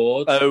have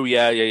scored. Oh,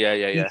 yeah.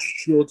 He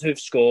should have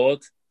scored.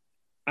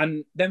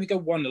 And then we go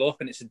 1-0 up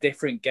and it's a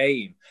different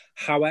game.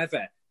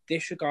 However,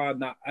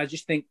 disregarding that, I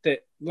just think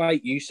that,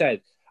 like you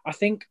said, I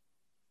think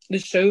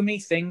there's so many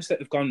things that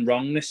have gone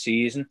wrong this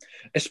season,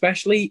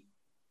 especially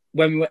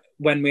when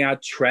we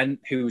had Trent,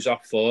 who was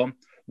off form.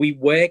 We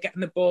were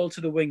getting the ball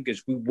to the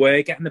wingers. We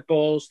were getting the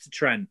balls to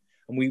Trent.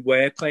 And we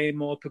were playing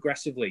more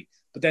progressively.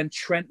 But then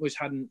Trent was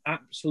had an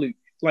absolute...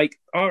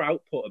 our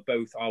output of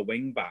both our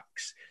wing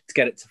backs to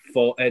get it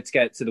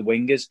to the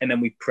wingers. And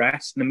then we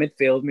pressed and the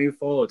midfield moved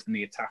forward and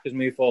the attackers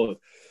moved forward.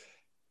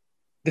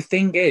 The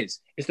thing is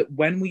that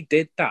when we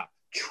did that,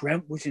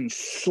 Trent was in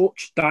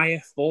such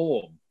dire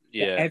form.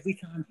 Yeah. Every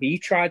time he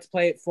tried to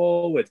play it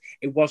forward,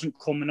 it wasn't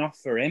coming off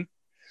for him.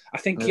 I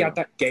think he had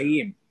that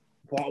game...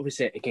 What was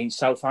it, against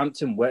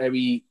Southampton, where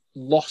he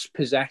lost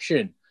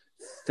possession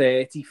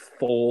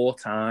 34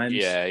 times.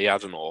 Yeah, he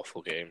had an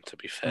awful game, to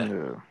be fair.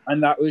 Yeah.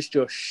 And that was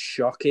just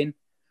shocking.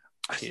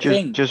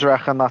 Just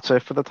reckon that's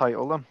it for the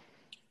title, then?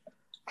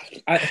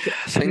 I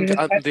think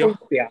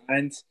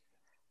behind,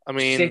 I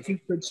mean,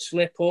 City could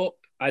slip up.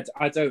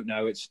 I don't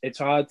know. It's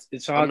hard.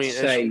 It's hard to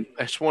say.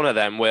 It's one of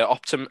them where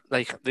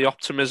the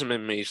optimism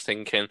in me is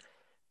thinking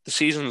the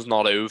season's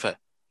not over.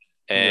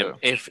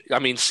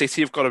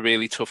 City have got a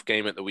really tough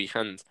game at the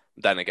weekend.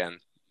 Then again,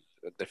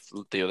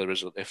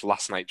 if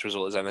last night's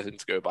result is anything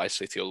to go by,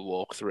 City will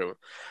walk through.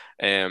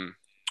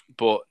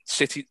 But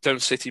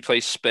City play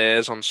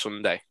Spurs on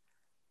Sunday?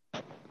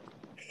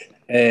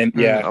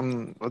 Yeah,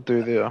 I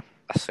do. Yeah,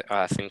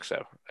 I think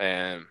so.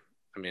 I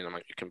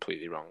might be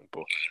completely wrong,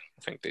 but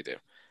I think they do.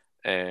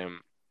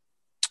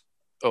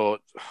 Or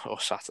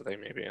Saturday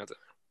maybe. I don't know.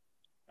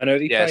 I know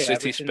they play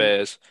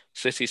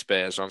City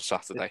Spurs on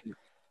Saturday.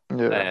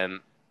 Yeah.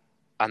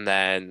 And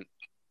then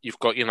you've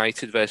got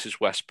United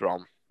versus West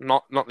Brom.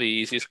 Not the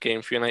easiest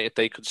game for United.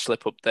 They could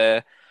slip up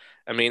there.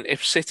 I mean,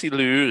 if City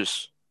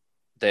lose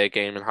their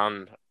game in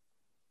hand,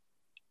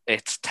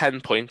 it's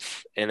 10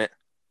 points in it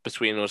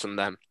between us and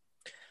them.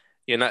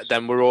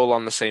 Then we're all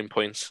on the same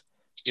points.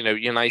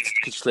 United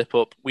could slip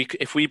up.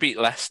 If we beat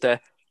Leicester,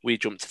 we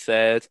jump to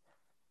third.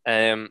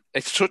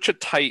 It's such a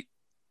tight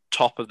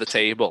top of the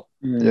table.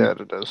 Yeah,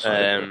 it is.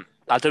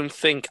 I don't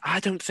think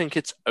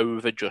it's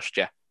over just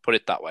yet. Put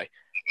it that way.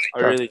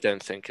 I really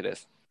don't think it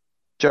is.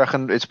 Do you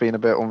reckon it's been a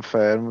bit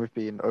unfair and we've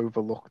been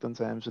overlooked in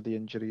terms of the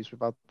injuries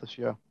we've had this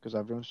year? Because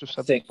everyone's just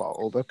said we've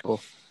bottled it, but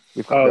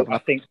I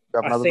think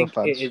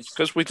it is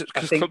because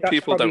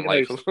people don't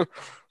like them.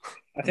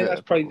 I think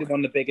that's probably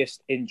one of the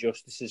biggest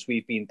injustices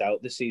we've been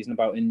dealt this season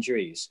about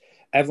injuries.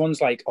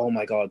 Everyone's like, "Oh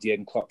my God,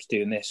 Jurgen Klopp's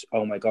doing this.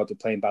 Oh my God, they're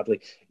playing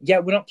badly." Yeah,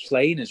 we're not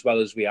playing as well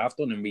as we have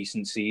done in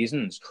recent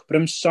seasons. But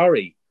I'm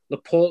sorry,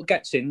 Laporte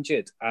gets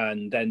injured,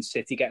 and then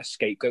City get a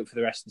scapegoat for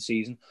the rest of the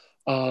season.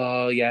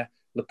 Oh yeah,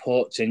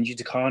 Laporte's injured.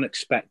 You can't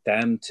expect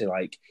them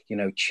to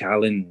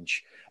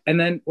challenge. And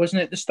then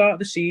wasn't it the start of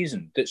the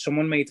season that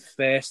someone made the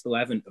first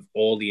 11 of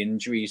all the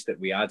injuries that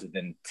we had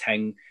within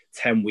 10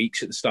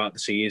 weeks at the start of the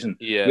season?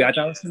 Yeah. We had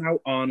Alisson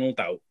out, Arnold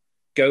out,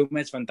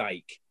 Gomez, Van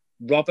Dijk,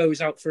 Robbo's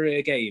out for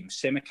a game,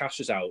 Tsimikas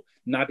was out,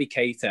 Naby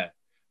Keita,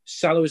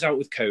 Salah was out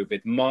with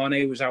COVID,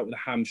 Mane was out with a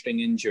hamstring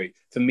injury,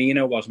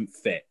 Firmino wasn't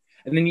fit.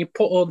 And then you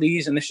put all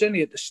these, and this is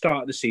only at the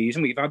start of the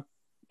season, we've had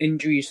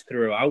injuries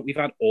throughout, we've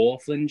had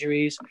awful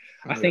injuries.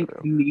 I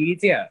think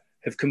media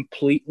have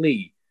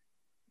completely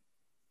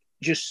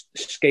just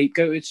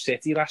scapegoated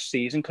City last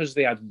season because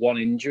they had one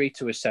injury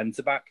to a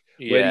centre-back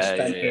where they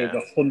spent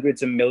over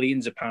hundreds of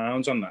millions of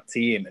pounds on that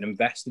team and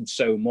invested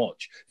so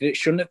much that it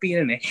shouldn't have been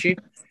an issue.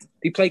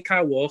 They play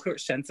Kyle Walker at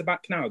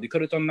centre-back now. They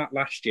could have done that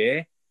last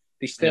year.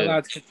 They still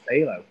had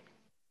Cancelo.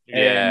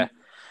 Yeah,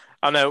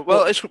 I know.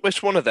 Well,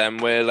 it's one of them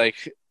where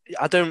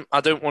I don't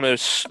want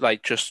to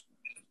just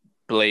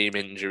blame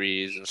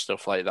injuries and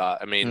stuff like that.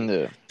 I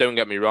mean, don't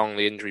get me wrong,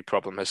 the injury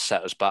problem has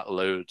set us back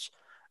loads.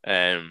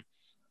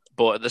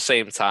 But at the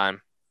same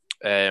time,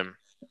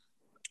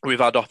 we've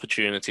had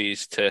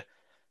opportunities to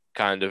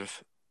kind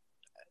of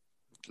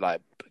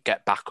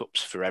get backups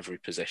for every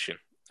position.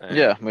 We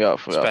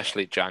have.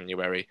 Especially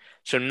January.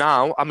 So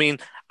now, I mean,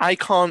 I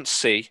can't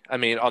see. I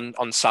mean,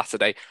 on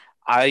Saturday,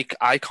 I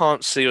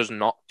can't see us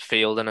not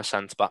fielding a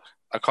centre back.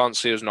 I can't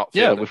see us not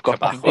fielding. Yeah, we've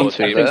got I think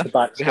the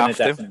back's going to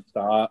definitely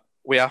start.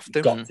 We have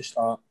to. Got to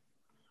start.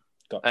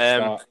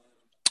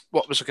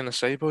 What was I going to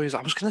say, boys?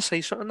 I was going to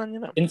say something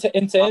then,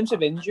 In terms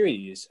of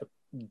injuries,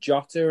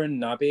 Jota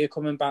and Naby are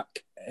coming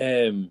back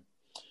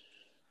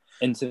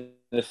into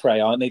the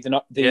fray, aren't they? They're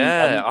not.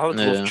 I'd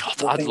love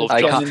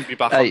Jota to be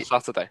back on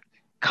Saturday.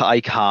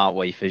 I can't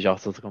wait for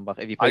Jota to come back.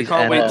 If he plays I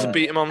can't wait to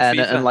beat him on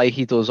FIFA. And like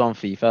he does on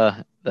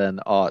FIFA, then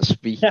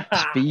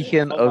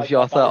speaking of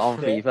Jota on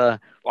FIFA,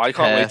 I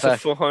can't wait to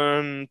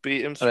fucking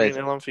beat him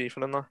 3-0 on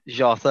FIFA and that.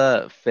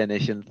 Jota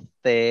finishing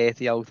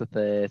 30 out of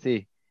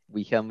 30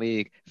 weekend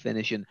league,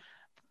 finishing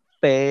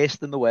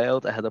first in the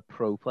world ahead of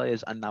pro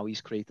players, and now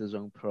he's created his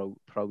own pro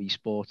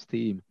esports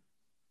team.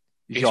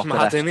 He's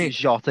mad, isn't he?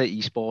 Jota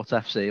Esports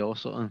FC or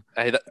something.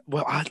 Hey,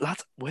 lad,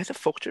 where the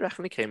fuck do you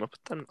reckon he came up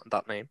with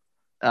that name?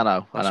 I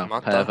know.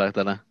 Perfect,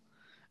 isn't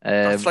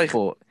it?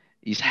 But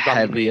he's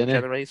heavy, isn't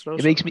it?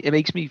 It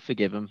makes me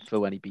forgive him for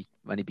when he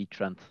beat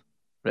Trent.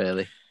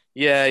 Really.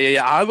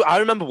 Yeah. I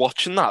remember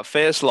watching that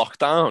first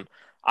lockdown.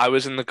 I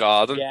was in the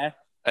garden. Yeah.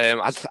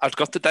 I'd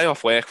got the day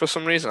off work for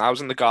some reason. I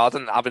was in the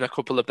garden having a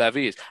couple of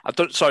bevies. I'd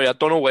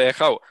done a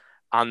workout,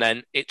 and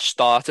then it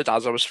started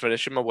as I was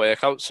finishing my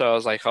workout. So I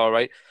was like, all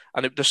right.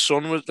 And it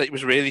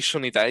was really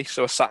sunny day,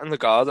 so I sat in the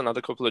garden, had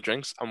a couple of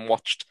drinks, and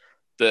watched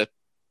the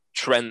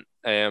Trent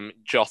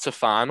Jota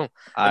final.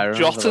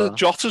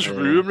 Jota's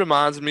room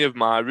reminded me of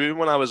my room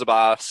when I was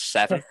about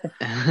 7.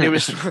 I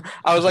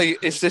was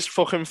like, is this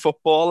fucking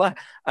footballer?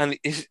 And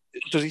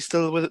does he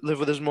still live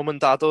with his mum and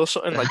dad or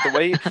something? Like the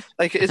way,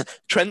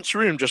 Trent's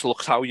room just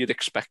looks how you'd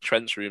expect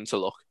Trent's room to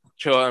look.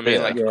 Do you know what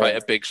I mean? Quite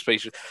a big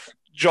space.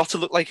 Jota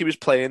looked like he was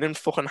playing in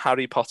fucking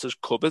Harry Potter's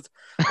cupboard.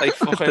 Like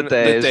fucking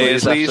the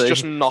Dursleys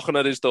just knocking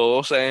at his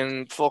door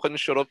saying, fucking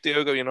shut up,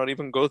 Diogo, you're not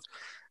even good.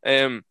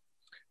 I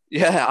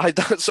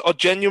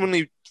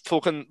genuinely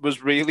fucking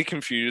was really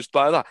confused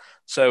by that.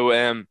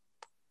 So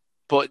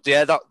But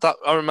yeah, that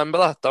I remember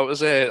that. That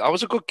was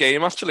a good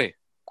game actually.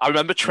 I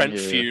remember Trent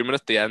fuming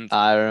at the end.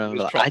 I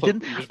remember that. I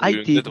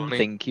didn't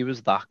think he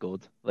was that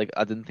good. Like,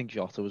 I didn't think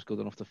Jota was good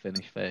enough to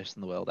finish first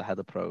in the world ahead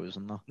of pros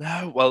and that.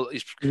 No, well,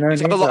 he's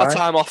had a lot of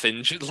time off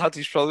injured, lad.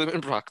 He's probably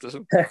been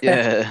practicing.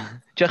 Yeah. Do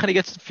you reckon he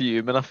gets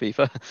fuming at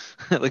FIFA?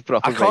 Like,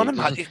 proper I can't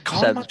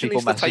imagine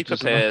he's the type of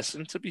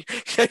person to be.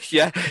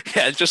 yeah,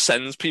 it just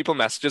sends people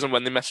messages, and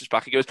when they message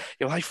back, he goes,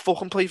 "Yo, I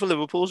fucking play for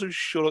Liverpool, so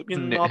shut up, you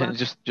knobber."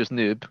 Just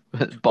noob.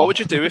 What would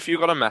you do if you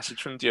got a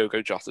message from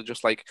Diogo Jota,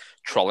 just like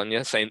trolling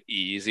you, saying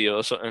 "easy"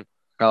 or something?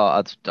 Oh,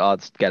 I'd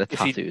get it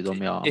tattooed on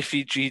my arm. If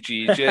he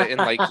GG'd you in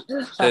like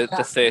the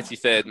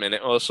 33rd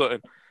minute or something,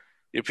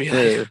 you'd be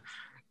like,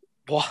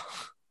 what?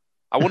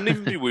 I wouldn't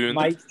even be wounded.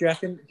 Mike, do you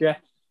reckon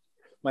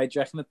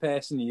the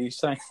person you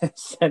sent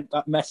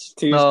that message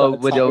to? No,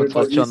 we don't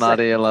touch on that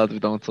here, lad. We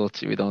don't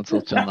touch on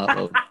that,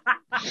 lad.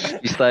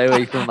 You stay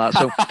away from that.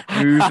 So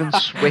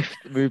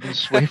moving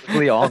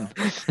swiftly on.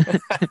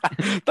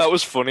 That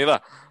was funny.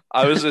 That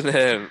I was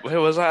in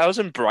where was I? I was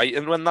in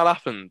Brighton when that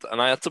happened,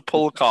 and I had to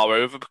pull the car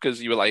over because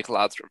you were like,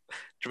 "Lads, do you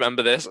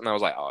remember this?" And I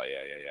was like, "Oh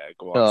yeah,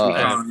 go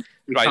on."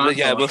 Right,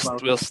 yeah, we'll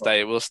stay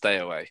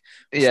away.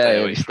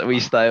 We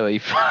stay away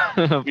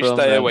from. We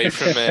stay away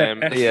from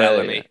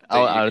felony.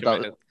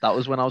 That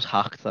was when I was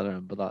hacked. I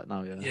remember that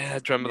now. Yeah. Yeah,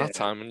 do you remember that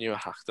time when you were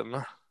hacked in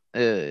that?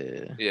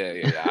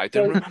 Yeah. I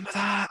don't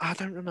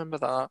remember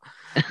that.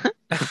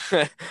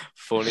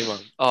 Funny man.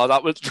 Oh,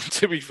 that was.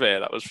 To be fair,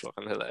 that was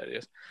fucking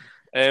hilarious.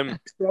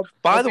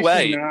 By the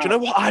way, do you know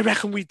what I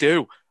reckon we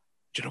do?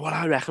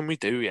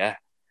 Yeah,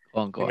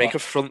 we make a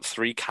front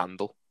three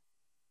candle.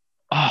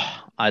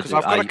 Oh, because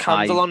I've got a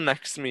candle on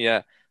next to me.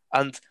 Yeah,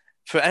 and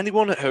for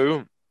anyone at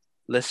home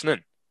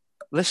listening,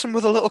 listen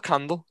with a little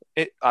candle.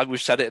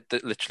 We've said it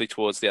literally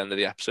towards the end of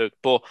the episode,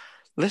 but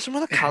listen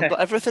with a candle.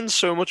 Everything's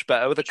so much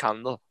better with a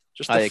candle.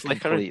 Just the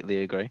flickering.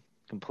 Completely agree.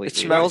 It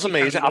smells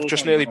amazing. I've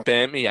just nearly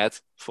burnt my head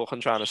fucking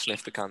trying to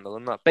sniff the candle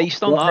and that.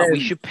 Based on that, we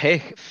should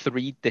pick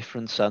 3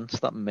 different scents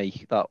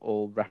that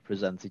all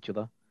represent each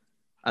other,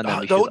 and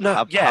then we should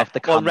have the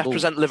candle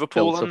represent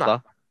Liverpool and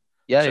that.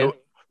 Yeah, so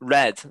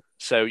red.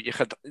 So you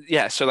could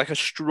so like a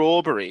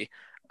strawberry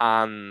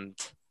and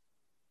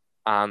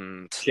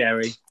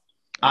cherry.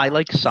 I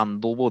like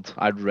sandalwood.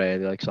 I'd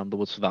really like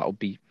sandalwood, so that would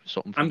be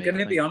something. I'm going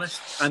to be honest.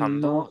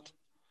 I'm not.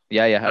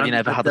 Yeah. Have you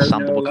never had a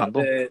sandalwood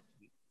candle?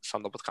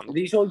 Sandalwood candle. Are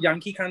these all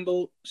Yankee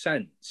Candle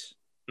scents?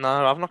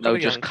 No, I've not got no, a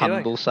just Yankee,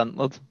 candle scent,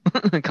 lad.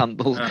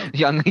 Candles. Oh.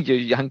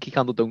 Yankee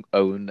Candle don't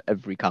own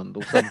every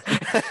candle scent.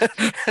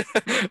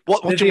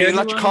 What do you mean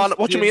that you can't?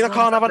 What do you mean I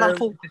can't have an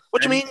apple?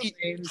 What do you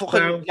mean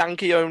fucking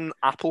Yankee own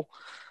apple?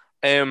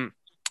 Right,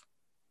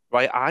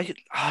 I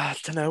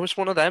don't know. It's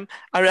one of them.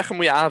 I reckon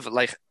we have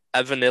like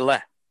a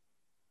vanilla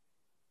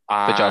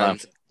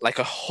and like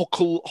a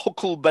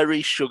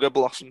huckleberry sugar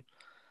blossom.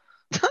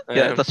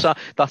 Yeah,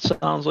 that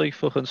sounds like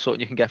fucking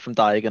something you can get from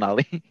Diagon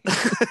Alley.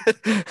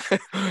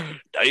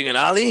 Diagon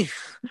Alley?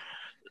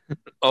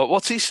 Oh,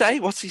 what's he say?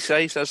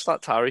 He says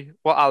that to Harry.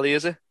 What alley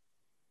is it?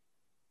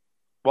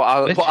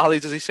 What alley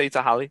does he say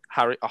to Harry?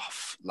 Harry, oh,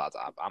 lad,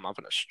 I'm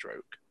having a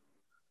stroke.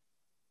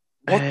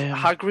 What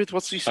Hagrid?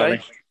 What's he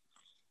say?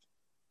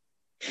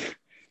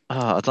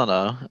 I don't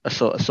know. I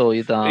saw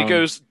you down. He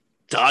goes,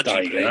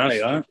 dodgy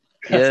place.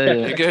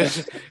 Yeah. He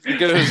goes,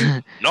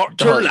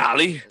 Nocturne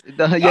Alley.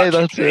 Yeah,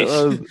 that's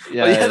it.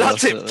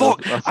 That's it.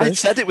 Fuck, I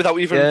said it without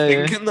even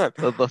thinking that.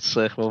 That's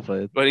sick, well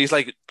played. But he's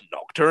like,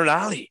 Nocturne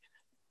Alley,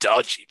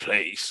 dodgy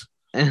place.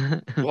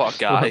 What a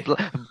guy.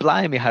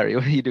 Blimey, Harry,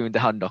 what are you doing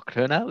down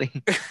Nocturne Alley?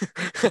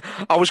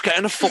 I was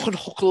getting a fucking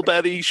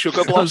huckleberry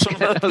sugar blossom.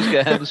 I was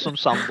getting some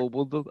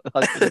sandalwood.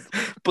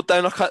 But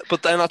then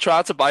I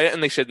tried to buy it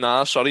and they said,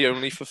 nah, sorry,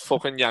 only for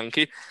fucking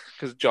Yankee.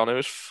 Because Johnny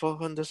was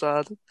fucking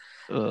decided.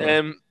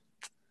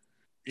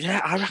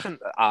 Yeah, I reckon.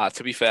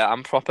 To be fair,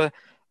 I'm proper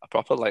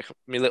like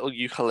my little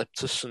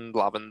eucalyptus and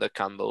lavender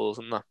candles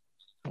and that.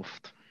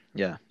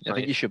 Yeah, I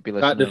think you should be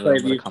listening.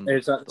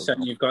 Is that the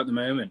scent you've got at the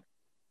moment?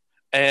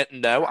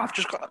 No,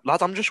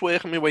 I'm just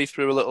working my way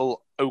through a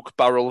little oak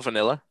barrel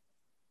vanilla.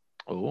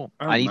 Oh,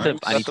 I need to.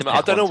 I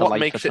don't know what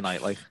makes it.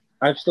 Tonight, like.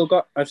 I've still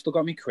got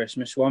my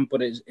Christmas one,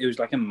 but it was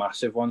like a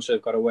massive one, so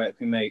I've got to work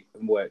my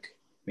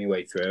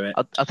way through it.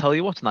 I'll tell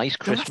you what's nice: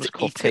 Christmas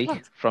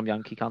cupcake from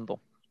Yankee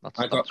Candle.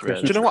 That's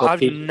really... Do you know what?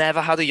 I've never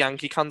had a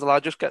Yankee Candle.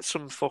 I just get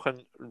some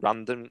fucking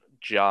random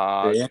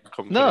jar. Yeah.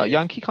 No,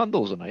 Yankee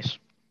Candles are nice.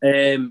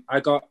 I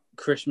got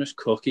Christmas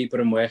cookie, but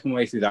I'm working my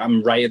way through that.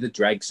 I'm right at the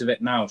dregs of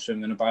it now, so I'm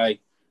gonna buy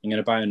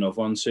another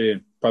one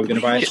soon. Probably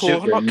gonna buy.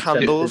 Talking about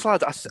candles,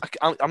 lad.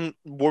 I'm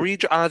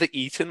worried you're either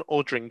eating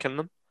or drinking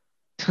them.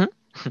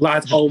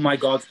 Lad, oh my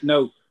god,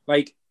 no!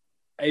 Like,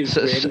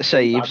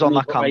 saves on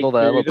that candle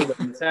there.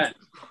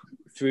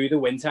 Through the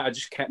winter, I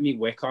just kept me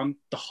wick on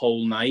the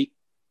whole night.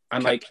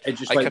 And I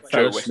kept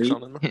fell asleep.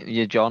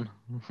 Yeah, John.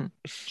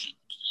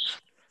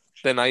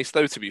 They're nice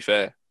though, to be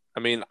fair. I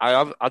mean,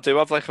 I do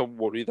have like a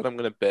worry that I'm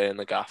going to burn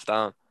the gaff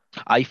down.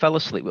 I fell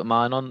asleep with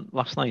mine on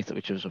last night,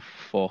 which was a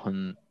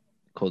fucking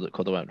could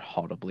have went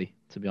horribly,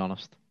 to be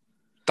honest.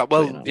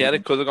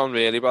 It could have gone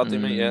really badly,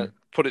 mate. Yeah,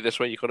 put it this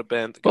way, you could have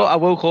burnt the car. Well, I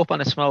woke up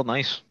and it smelled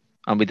nice,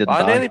 and we didn't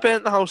die. I nearly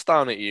burnt the house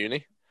down at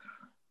uni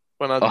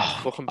when I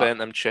fucking burnt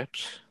them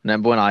chips.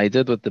 Remember when I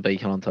did with the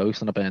bacon on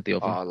toast and I burnt the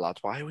oven? Oh, lad,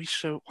 why are we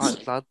so...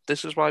 lad,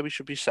 this is why we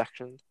should be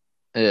sectioned.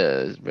 Yeah,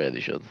 it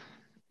really should.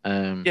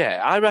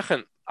 Yeah, I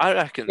reckon.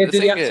 Yeah, did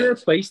he have to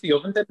replace the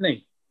oven, didn't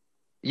he?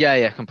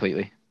 Yeah,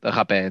 completely.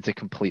 I burnt it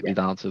completely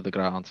down to the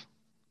ground.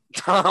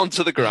 Down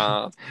to the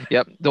ground.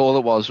 Yep, all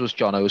it was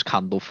Jono's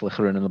candle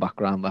flickering in the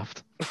background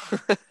left.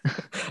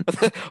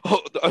 The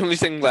only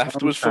thing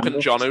left was fucking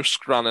Jono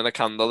scranning a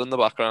candle in the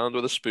background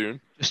with a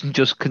spoon.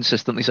 Just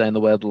consistently saying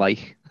the word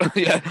like.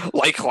 Yeah,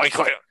 like.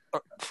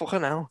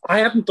 Fucking hell. I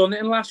haven't done it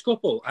in the last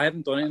couple.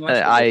 If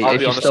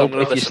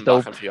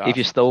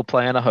you're still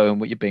playing at home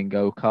with your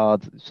bingo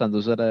card, send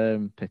us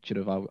a picture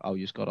of how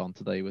you got on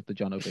today with the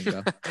Jono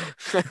bingo.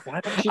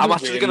 I'm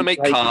actually going to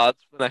make cards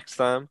for next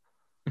time.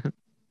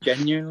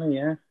 Genuinely,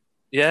 yeah.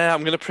 Yeah,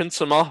 I'm going to print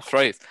some off,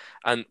 right?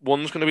 And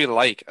one's going to be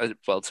like,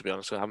 well, to be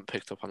honest, I haven't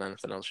picked up on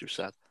anything else you've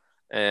said.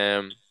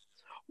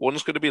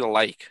 One's going to be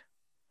like,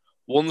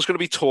 one's going to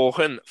be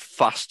talking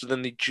faster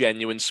than the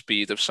genuine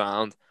speed of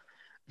sound.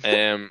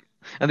 And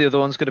the other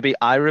one's going to be,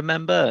 I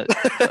remember,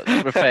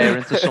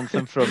 referring to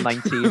something from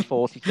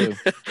 1942.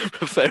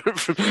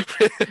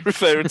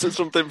 referring to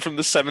something from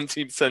the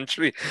 17th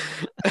century.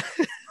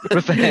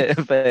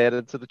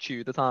 referring to the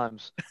Tudor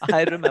times.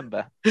 I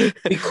remember.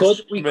 We could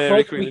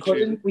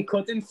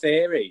in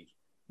theory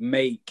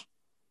make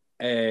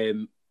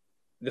the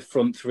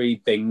front three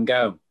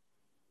bingo.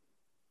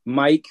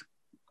 Mike,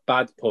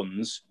 bad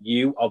puns.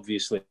 You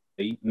obviously.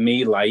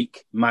 Me,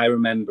 like my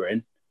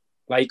remembering.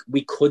 Like,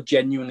 we could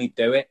genuinely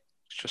do it.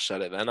 Just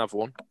said it then, I've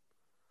won.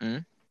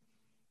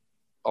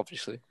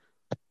 Obviously.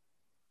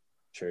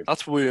 True.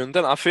 That's weird,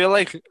 then. I feel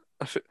like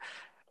that's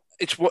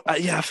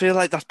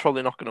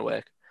probably not going to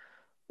work.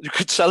 You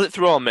could sell it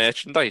through our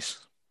merchandise.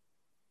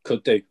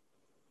 Could do.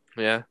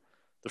 Yeah.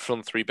 The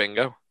front three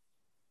bingo.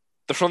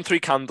 The front three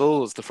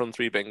candles, the front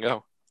three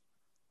bingo.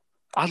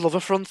 I love a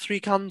front three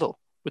candle.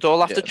 We'd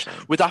have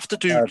to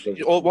do,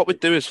 what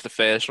we'd do is for the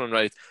first one,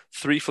 right?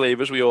 3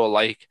 flavours we all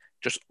like.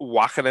 Just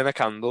whacking in a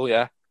candle,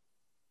 yeah.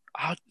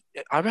 I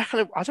don't reckon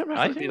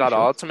it'd be that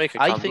hard to make a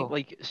candle. I think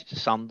like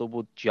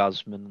sandalwood,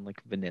 jasmine, and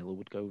like vanilla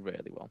would go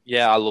really well.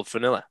 Yeah, I love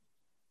vanilla.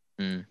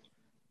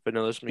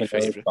 Vanilla's my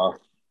favourite.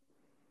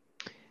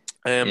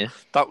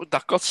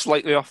 That got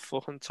slightly off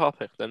fucking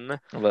topic, didn't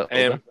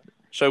it?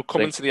 So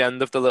coming to the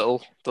end of the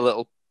little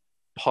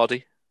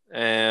poddy.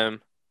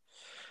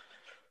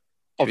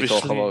 Obviously,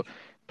 talk about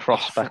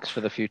prospects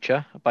for the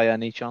future by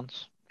any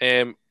chance?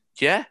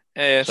 Yeah.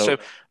 So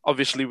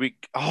obviously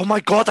oh my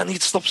God, I need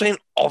to stop saying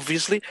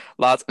obviously.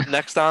 Lads,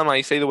 next time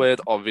I say the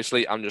word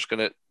obviously, I'm just going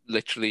to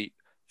literally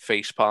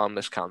facepalm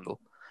this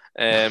candle.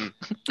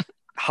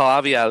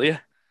 Harvey Elliott,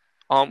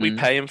 aren't we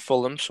paying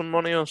Fulham some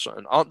money or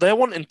something? Aren't they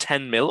wanting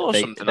 10 mil or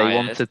something? They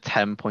wanted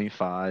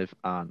 10.5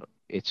 and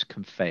it's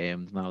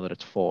confirmed now that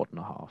it's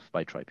 4.5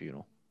 by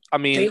tribunal. I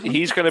mean,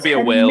 he's going to be a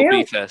whale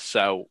beater,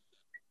 so...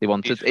 They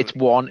wanted it's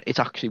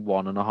actually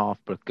 1.5,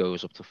 but it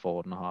goes up to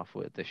 4.5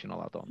 with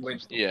additional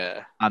add-ons.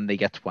 Yeah, and they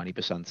get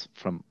 20%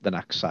 from the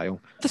next sale.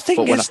 The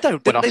thing is,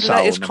 didn't they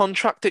let his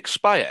contract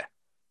expire?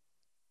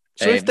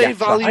 So if they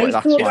value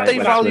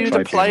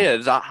the player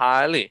that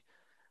highly,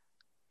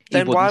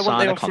 then why wouldn't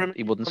they offer him?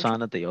 He wouldn't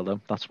sign a deal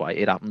though. That's why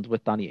it happened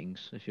with Danny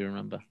Ings, if you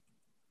remember.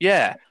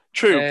 Yeah,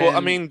 true, but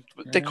I mean,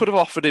 they could have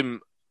offered him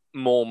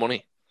more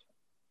money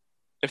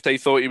if they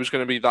thought he was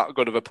going to be that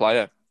good of a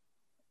player.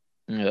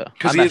 Yeah,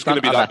 because he is going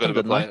to be that good of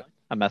a player.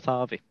 I met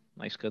Harvey.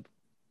 Nice kid.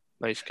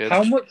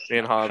 How much? Me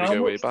and Harvey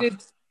go way back.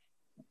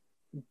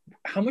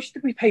 How much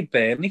did we pay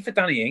Burnley for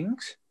Danny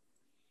Ings?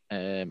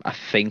 I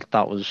think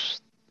that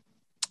was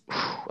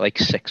like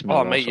 6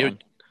 million. Oh mate,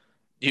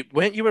 you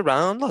weren't you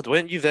around, lad?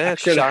 Weren't you there?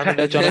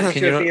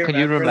 Can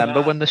you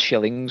remember when the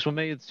shillings were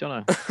made? Do you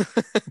know?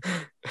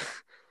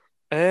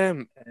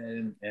 Yeah.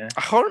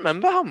 I can't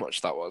remember how much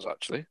that was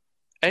actually.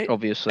 8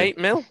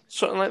 mil,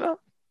 something like that.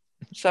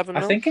 7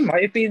 mil? I think it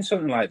might have been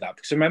something like that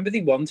because I remember they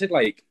wanted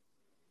like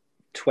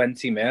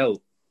 20 mil,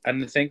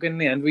 and I think in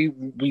the end we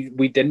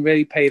didn't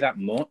really pay that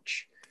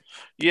much.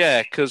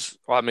 Yeah, because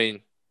I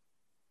mean,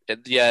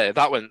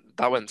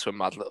 that went to a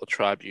mad little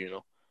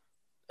tribunal.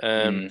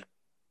 I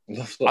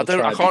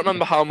can't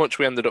remember how much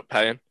we ended up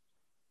paying,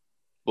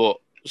 but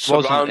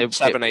around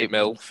 7-8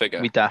 mil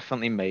figure. We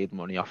definitely made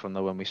money off them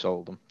though when we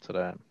sold them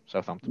to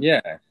Southampton.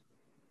 Yeah.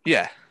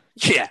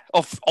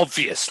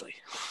 Obviously.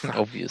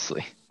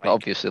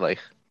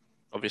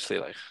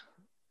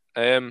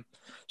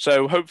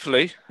 So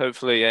hopefully,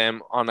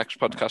 our next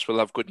podcast will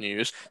have good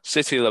news.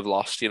 City will have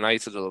lost,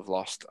 United will have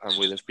lost, and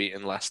we'll have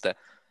beaten Leicester.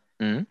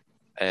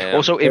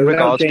 Also, in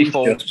regards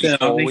before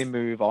we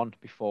move on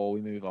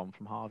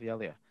from Harvey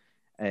Elliott,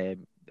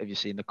 have you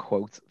seen the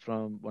quote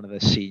from one of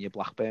the senior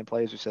Blackburn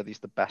players who said he's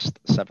the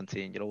best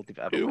 17-year-old they've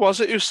ever? Who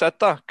was it who said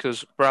that?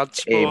 Because Brad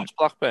supports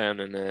Blackburn,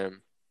 and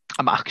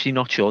I'm actually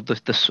not sure.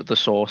 The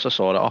source I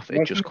saw it off,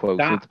 it just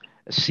quoted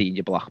a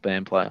senior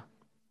Blackburn player.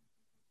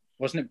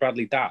 Wasn't it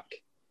Bradley Dack?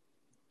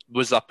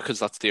 Was that because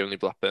that's the only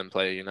Blackburn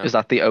player you know? Is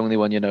that the only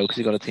one you know because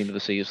he got a team of the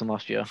season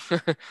last year?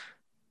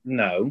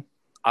 No.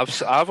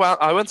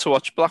 I went to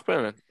watch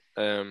Blackburn.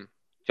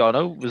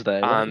 Jono was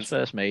there when it was And-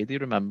 first made. He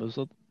remembers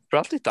it.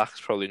 Bradley Dack's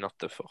probably not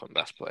the fucking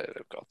best player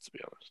they've got, to be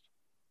honest.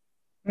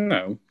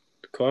 No,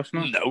 of course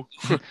not. No.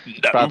 No.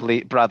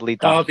 Bradley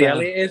Dack. Harvey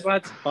Elliott is,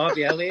 lads.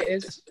 Harvey Elliott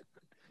is.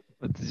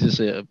 What did you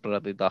say?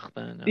 Bradley Dack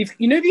then? Yeah.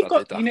 You know they've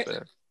Bradley got. You know,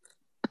 Dack,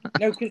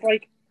 no,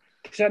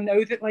 because I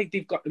know that like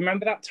they've got.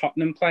 Remember that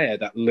Tottenham player,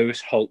 that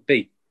Lewis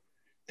Holtby,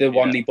 the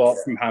one they bought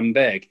from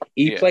Hamburg.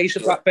 He plays for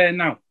Blackburn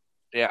now.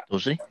 Yeah.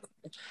 Does he?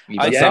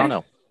 Yeah.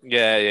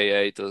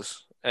 Yeah, he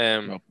does.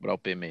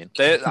 Without being mean.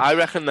 I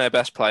reckon their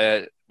best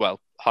player, well,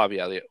 Harvey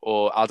Elliott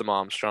or Adam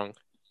Armstrong.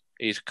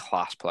 He's a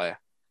class player.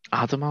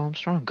 Adam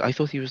Armstrong? I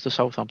thought he was the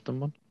Southampton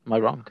one. Am I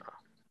wrong?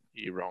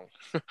 You're wrong.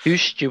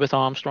 Who's Stuart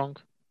Armstrong?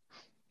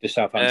 The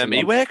Southampton.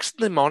 He works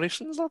in the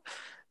Morrisons.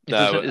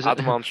 No,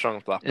 Adam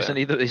Armstrong's Blackburn.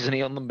 Isn't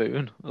he on the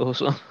moon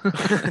also?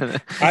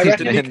 I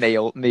reckon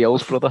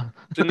Neil's brother.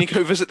 Didn't he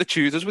go visit the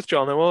Tudors with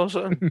Jono or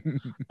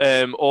something?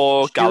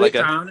 Or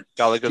Gallagher.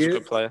 Gallagher's a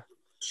good player.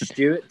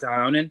 Stuart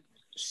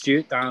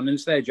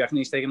Downing's there. Do you reckon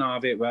he's taking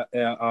Harvey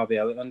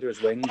Elliott under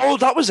his wing? Oh,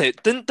 that was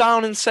it. Didn't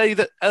Downing say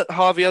that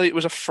Harvey Elliott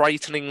was a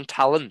frightening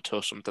talent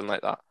or something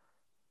like that?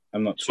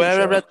 I'm not sure.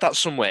 sure. I read that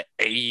somewhere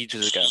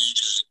ages ago.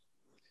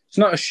 It's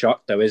not a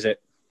shot, though, is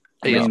it?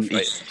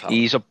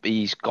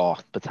 He's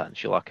got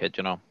potential, that kid,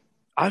 you know.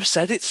 I've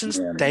said it since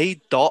day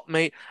dot,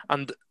 mate,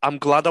 and I'm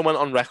glad I went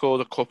on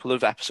record a couple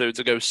of episodes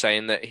ago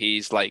saying that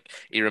he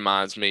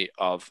reminds me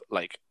of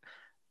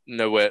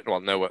nowhere.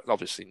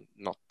 Obviously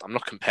not. I'm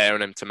not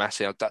comparing him to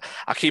Messi.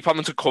 I keep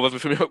having to cover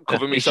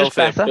myself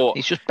here, but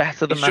he's just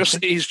better than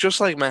Messi. He's just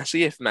like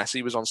Messi if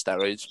Messi was on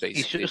steroids, basically.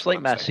 He's just like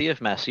Messi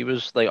if Messi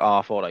was like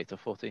half alright at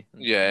footy.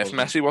 Yeah, if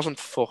Messi wasn't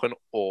fucking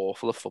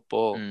awful at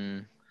football.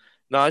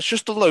 No, it's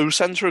just the low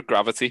centre of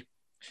gravity,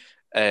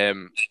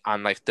 and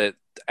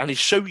he's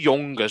so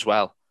young as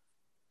well.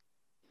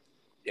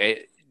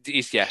 He's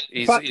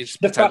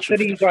the fact that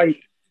he's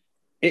like,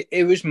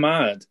 it was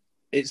mad.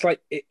 It's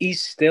like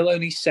he's still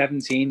only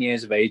 17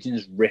 years of age and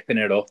is ripping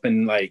it up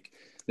in like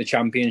the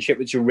Championship.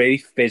 It's a really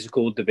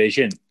physical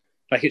division,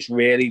 like it's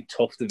really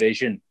tough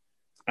division,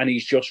 and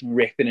he's just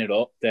ripping it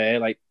up there,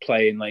 like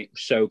playing like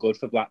so good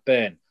for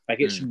Blackburn. Like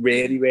it's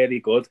really, really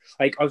good.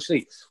 Like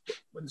obviously,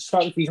 at the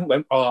start of the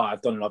season,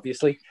 I've done it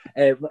obviously.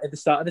 At the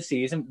start of the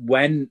season,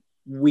 when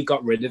we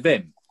got rid of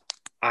him,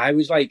 I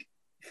was like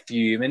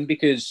fuming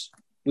because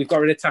we've got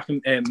rid of Taka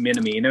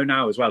Minamino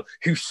now as well,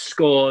 who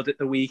scored at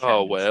the weekend.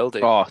 Oh, well,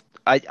 dude. Oh,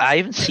 I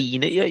haven't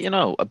seen it yet, you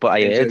know, but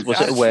I heard was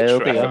it a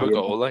world?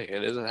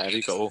 It is a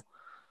heavy goal.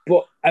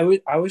 But I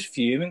was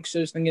fuming because I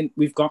was thinking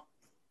we've got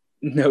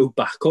no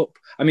backup.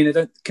 I mean, I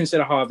don't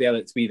consider Harvey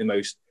Elliott to be the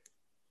most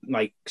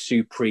like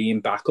supreme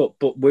backup,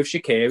 but with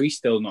Shaqiri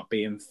still not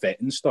being fit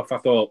and stuff, I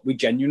thought we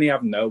genuinely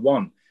have no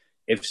one.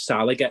 If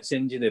Salah gets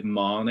injured, if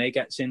Mane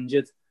gets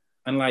injured,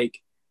 and like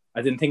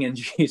I didn't think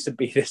injuries would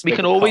be this. We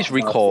can always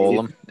recall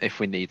them if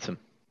we need them.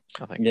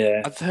 I think.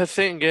 Yeah. The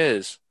thing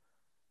is,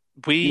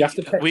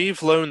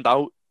 we've loaned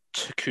out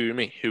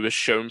Takumi, who has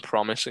shown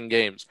promise in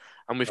games,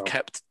 and we've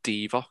kept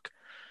Divock.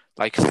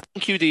 Like,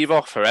 thank you,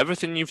 Divock, for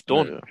everything you've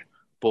done. Yeah.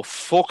 But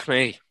fuck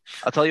me.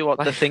 I'll tell you what,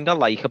 the thing I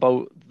like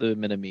about the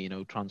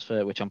Minamino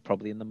transfer, which I'm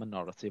probably in the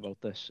minority about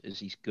this, is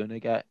he's going to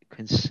get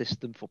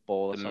consistent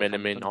football. The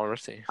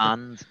minority.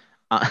 And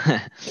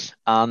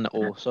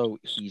also,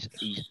 he's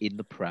in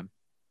the Prem.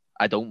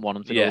 I don't want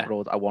him to go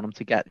abroad. I want him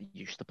to get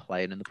used to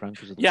playing in the Prem.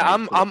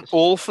 I'm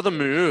all for the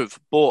move,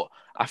 but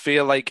I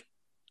feel like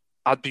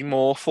I'd be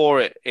more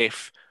for it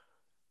if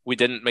we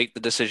didn't make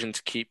the decision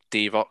to keep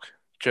Divock.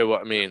 Do you know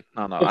what I mean?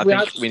 No. I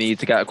think we need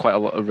to get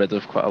rid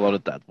of quite a lot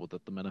of deadwood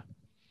at the minute.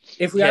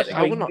 If we had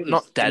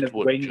not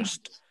deadwood,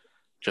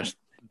 just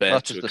burnt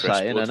that's to just a crisp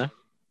saying, wood. isn't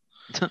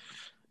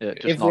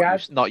it? Yeah,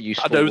 not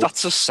useful. I know wood.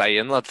 that's a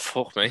saying, lad.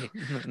 Fuck me.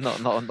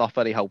 not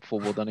very helpful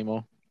wood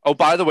anymore. Oh,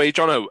 by the way,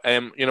 Jono,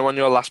 you know on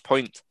your last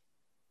point?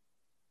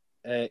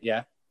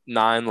 Yeah.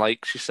 9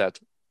 likes, you said.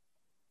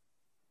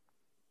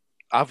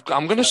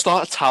 I'm going to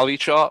start a tally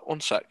chart.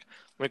 One sec.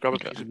 Let me grab a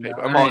piece of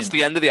paper. It's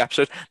the end of the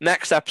episode.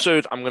 Next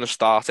episode, I'm going to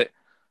start it.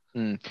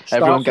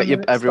 Everyone get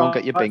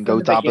your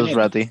bingo dabbers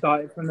ready.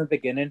 Start it from the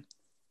beginning,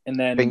 and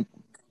then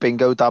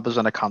bingo dabbers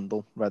and a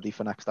candle ready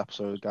for next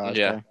episode, guys.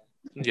 Yeah.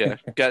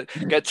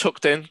 Get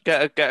tucked in.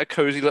 Get a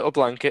cozy little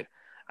blanket,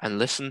 and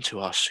listen to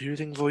our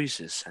soothing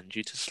voices send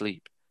you to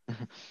sleep.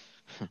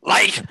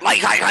 like. 3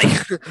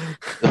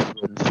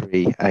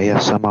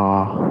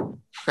 ASMR.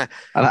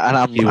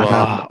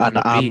 and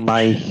I'm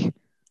Mike.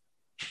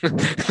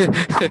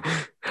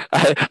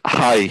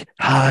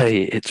 Hi,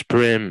 it's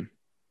Brim,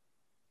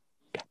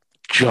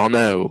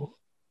 Jono,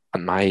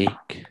 and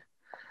Mike.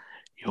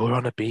 You're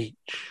on a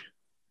beach.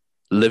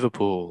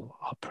 Liverpool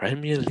are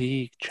Premier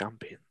League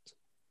champions.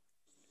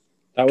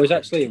 That was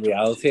actually a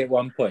reality at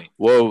one point.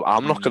 Whoa,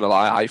 I'm not gonna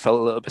lie, I felt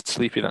a little bit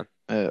sleepy then.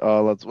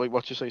 Wait,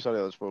 what you say?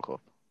 Sorry, I spoke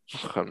up.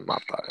 I'm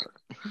mad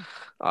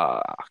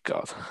that.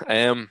 God.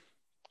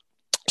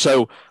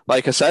 So,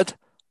 like I said,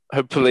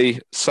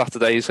 hopefully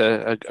Saturday's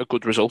a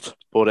good result.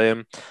 But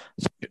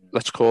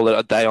let's call it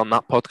a day on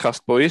that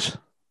podcast, boys.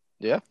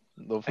 Yeah,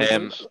 lovely.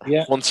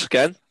 Once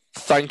again,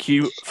 thank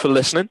you for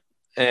listening.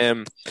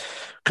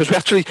 Because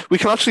we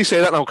can actually say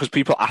that now because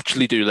people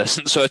actually do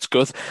listen, so it's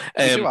good.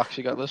 You do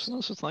actually get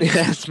listeners. It's nice.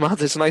 Yeah, it's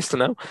mad. It's nice to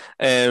know.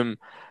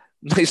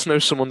 Nice to know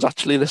someone's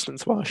actually listening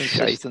to our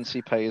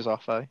consistency pays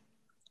off, eh?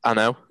 I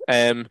know.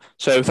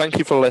 So thank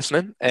you for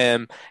listening.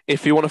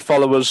 If you want to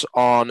follow us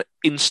on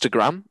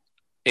Instagram,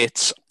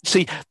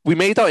 we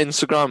made our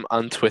Instagram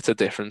and Twitter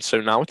different,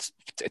 so now it's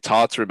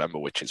hard to remember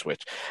which is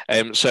which.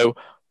 So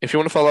if you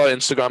want to follow our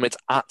Instagram, it's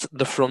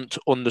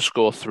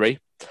 @thefront_3,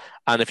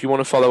 and if you want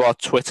to follow our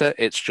Twitter,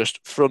 it's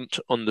just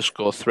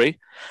front_3.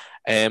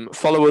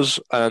 Follow us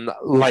and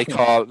like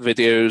our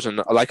videos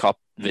and like our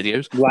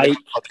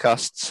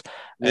podcasts.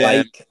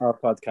 Our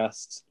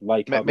podcasts.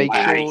 Make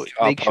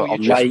sure you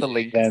check the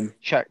link.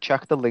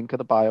 Check the link of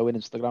the bio in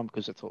Instagram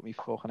because it took me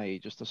fucking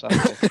ages to set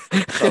it.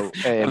 So,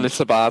 and it's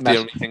about the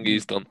only thing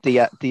he's done.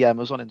 DM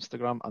us on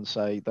Instagram and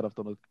say that I've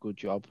done a good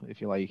job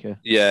if you like it.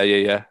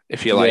 Yeah.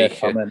 If you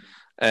like it.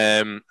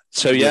 And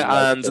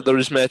there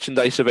is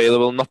merchandise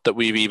available. Not that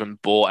we've even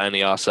bought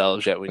any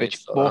ourselves yet.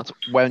 But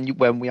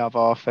when we have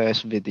our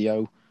first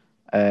video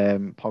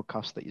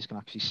podcast that you can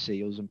actually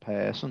see us in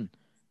person,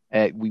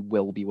 we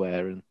will be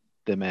wearing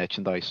the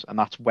merchandise, and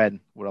that's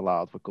when we're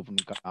allowed with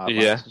government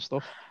guidelines and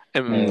stuff.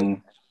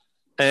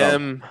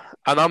 And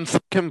I'm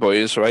thinking,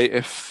 boys, right?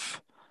 Do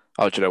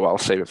you know what? I'll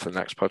save it for the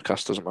next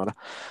podcast. Doesn't matter.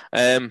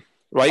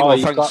 Right. Oh,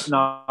 thanks.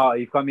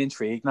 You've got me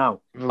intrigued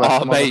now.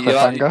 Oh, mate,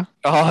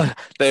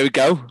 there we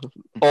go.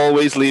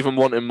 Always leave them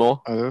wanting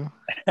more.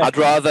 I'd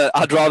rather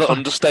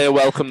understay a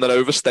welcome than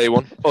overstay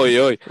one.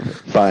 Oi.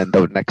 Find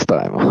out next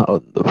time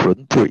on the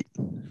front three.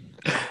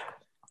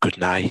 Good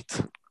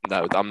night.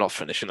 No, I'm not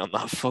finishing on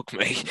that. Fuck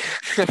me.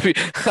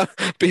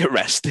 Be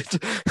arrested.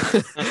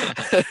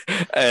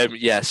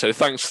 So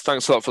thanks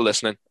a lot for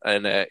listening,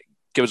 and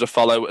give us a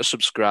follow, a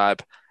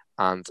subscribe,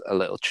 and a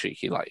little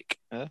cheeky like.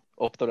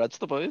 Up the Reds,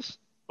 the boys.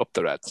 Up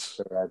the Reds.